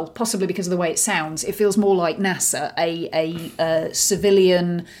possibly because of the way it sounds, it feels more like NASA, a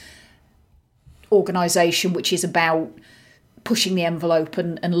civilian organisation which is about pushing the envelope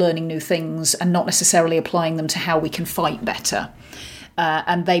and learning new things and not necessarily applying them to how we can fight better.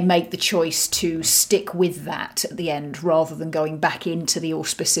 And they make the choice to stick with that at the end rather than going back into the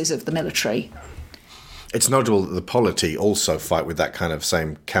auspices of the military. It's notable that the Polity also fight with that kind of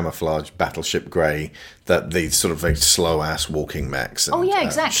same camouflage battleship grey that these sort of very slow-ass walking mechs and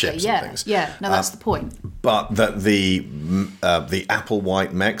exactly. ships and things. Yeah, no, that's the point. But that the apple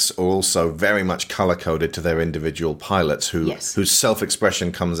white mechs are also very much colour-coded to their individual pilots whose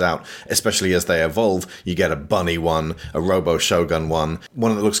self-expression comes out, especially as they evolve. You get a bunny one, a Robo Shogun one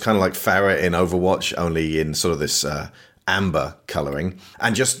that looks kind of like Farah in Overwatch, only in sort of this amber colouring,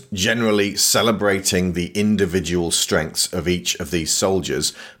 and just generally celebrating the individual strengths of each of these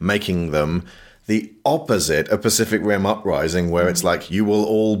soldiers, making them the opposite of Pacific Rim Uprising, where it's like, you will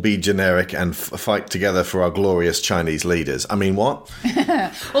all be generic and fight together for our glorious Chinese leaders. I mean, what?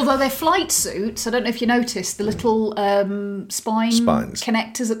 Although their flight suits, I don't know if you noticed, the little spines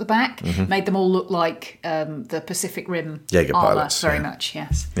connectors at the back made them all look like the Pacific Rim Jaeger pilots. Very much,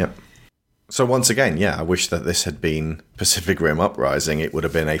 yes. Yep. So once again, I wish that this had been Pacific Rim Uprising. It would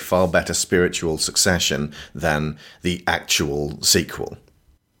have been a far better spiritual succession than the actual sequel.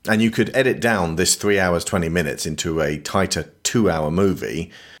 And you could edit down this 3 hours, 20 minutes into a tighter 2-hour movie.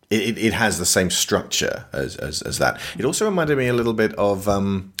 It has the same structure as that. It also reminded me a little bit of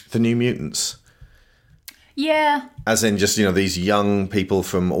The New Mutants. Yeah. As in just, these young people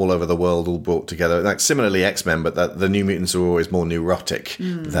from all over the world all brought together. Like similarly X-Men, but the New Mutants are always more neurotic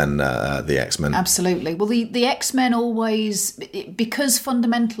than the X-Men. Absolutely. Well, the X-Men always, because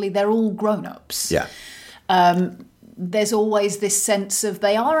fundamentally they're all grown-ups. Yeah. There's always this sense of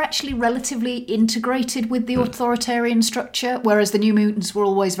they are actually relatively integrated with the authoritarian structure, whereas the New Mutants were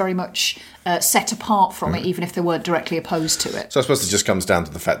always very much set apart from it, even if they weren't directly opposed to it. So I suppose it just comes down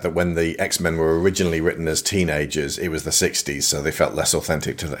to the fact that when the X-Men were originally written as teenagers, it was the 60s, so they felt less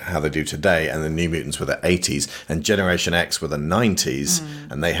authentic to how they do today, and the New Mutants were the 80s, and Generation X were the 90s,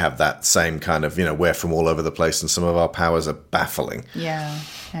 and they have that same kind of, we're from all over the place, and some of our powers are baffling. Yeah.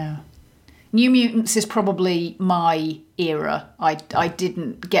 New Mutants is probably my era. I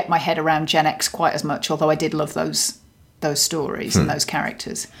didn't get my head around Gen X quite as much, although I did love those stories and those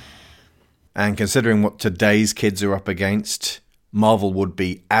characters. And considering what today's kids are up against, Marvel would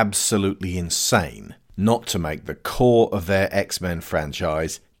be absolutely insane not to make the core of their X-Men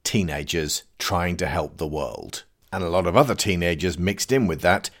franchise teenagers trying to help the world. And a lot of other teenagers mixed in with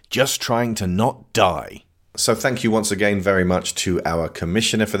that, just trying to not die. So thank you once again very much to our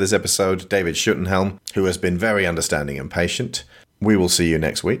commissioner for this episode, David Schuttenhelm, who has been very understanding and patient. We will see you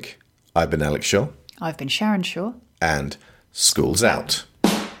next week. I've been Alex Shaw. I've been Sharon Shaw. And school's out.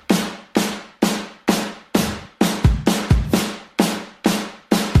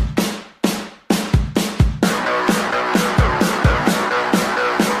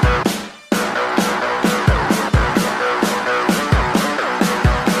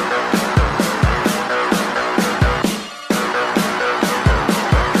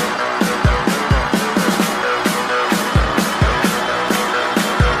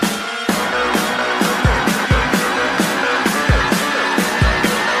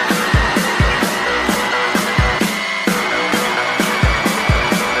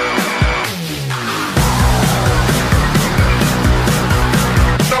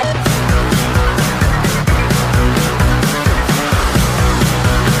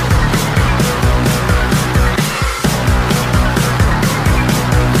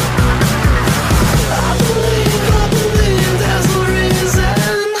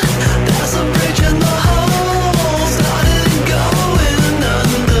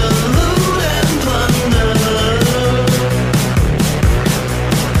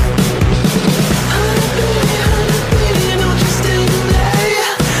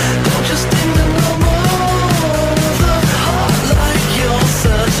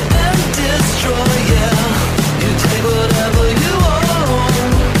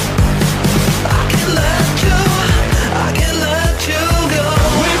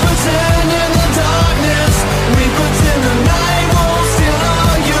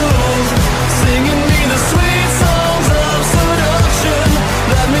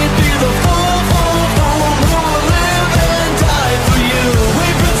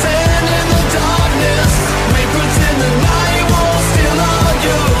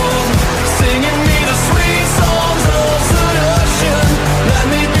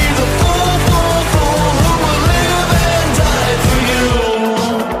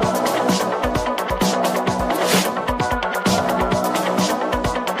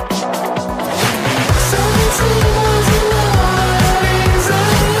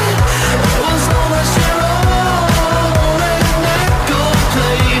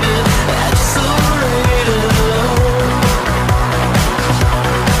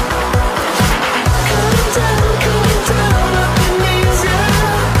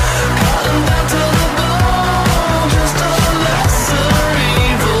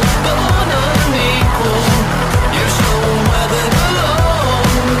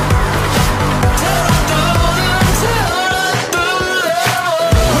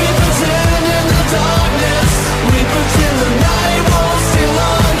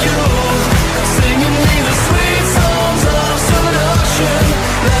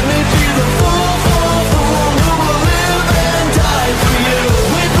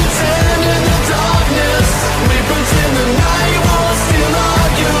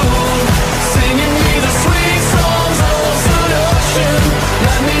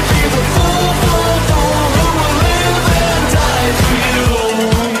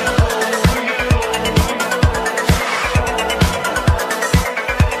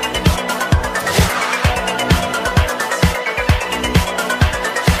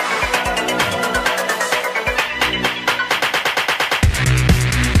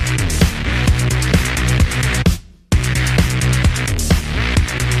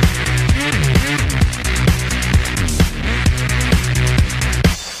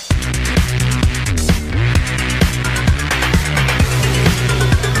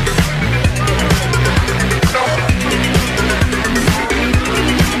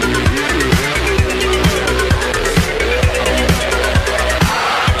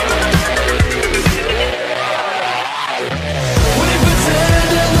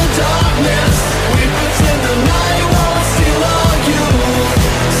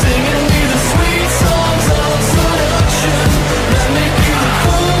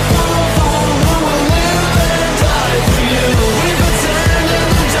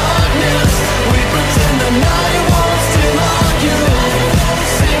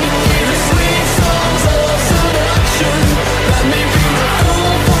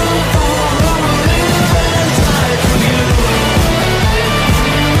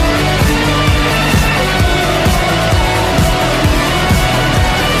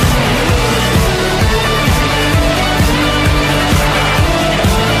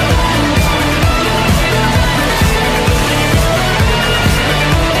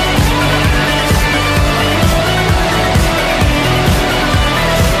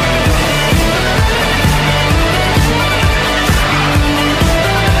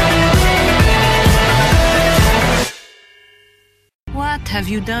 have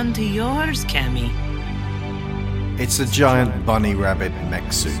you done to yours, Cammy? It's a giant bunny rabbit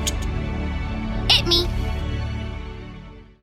mech suit.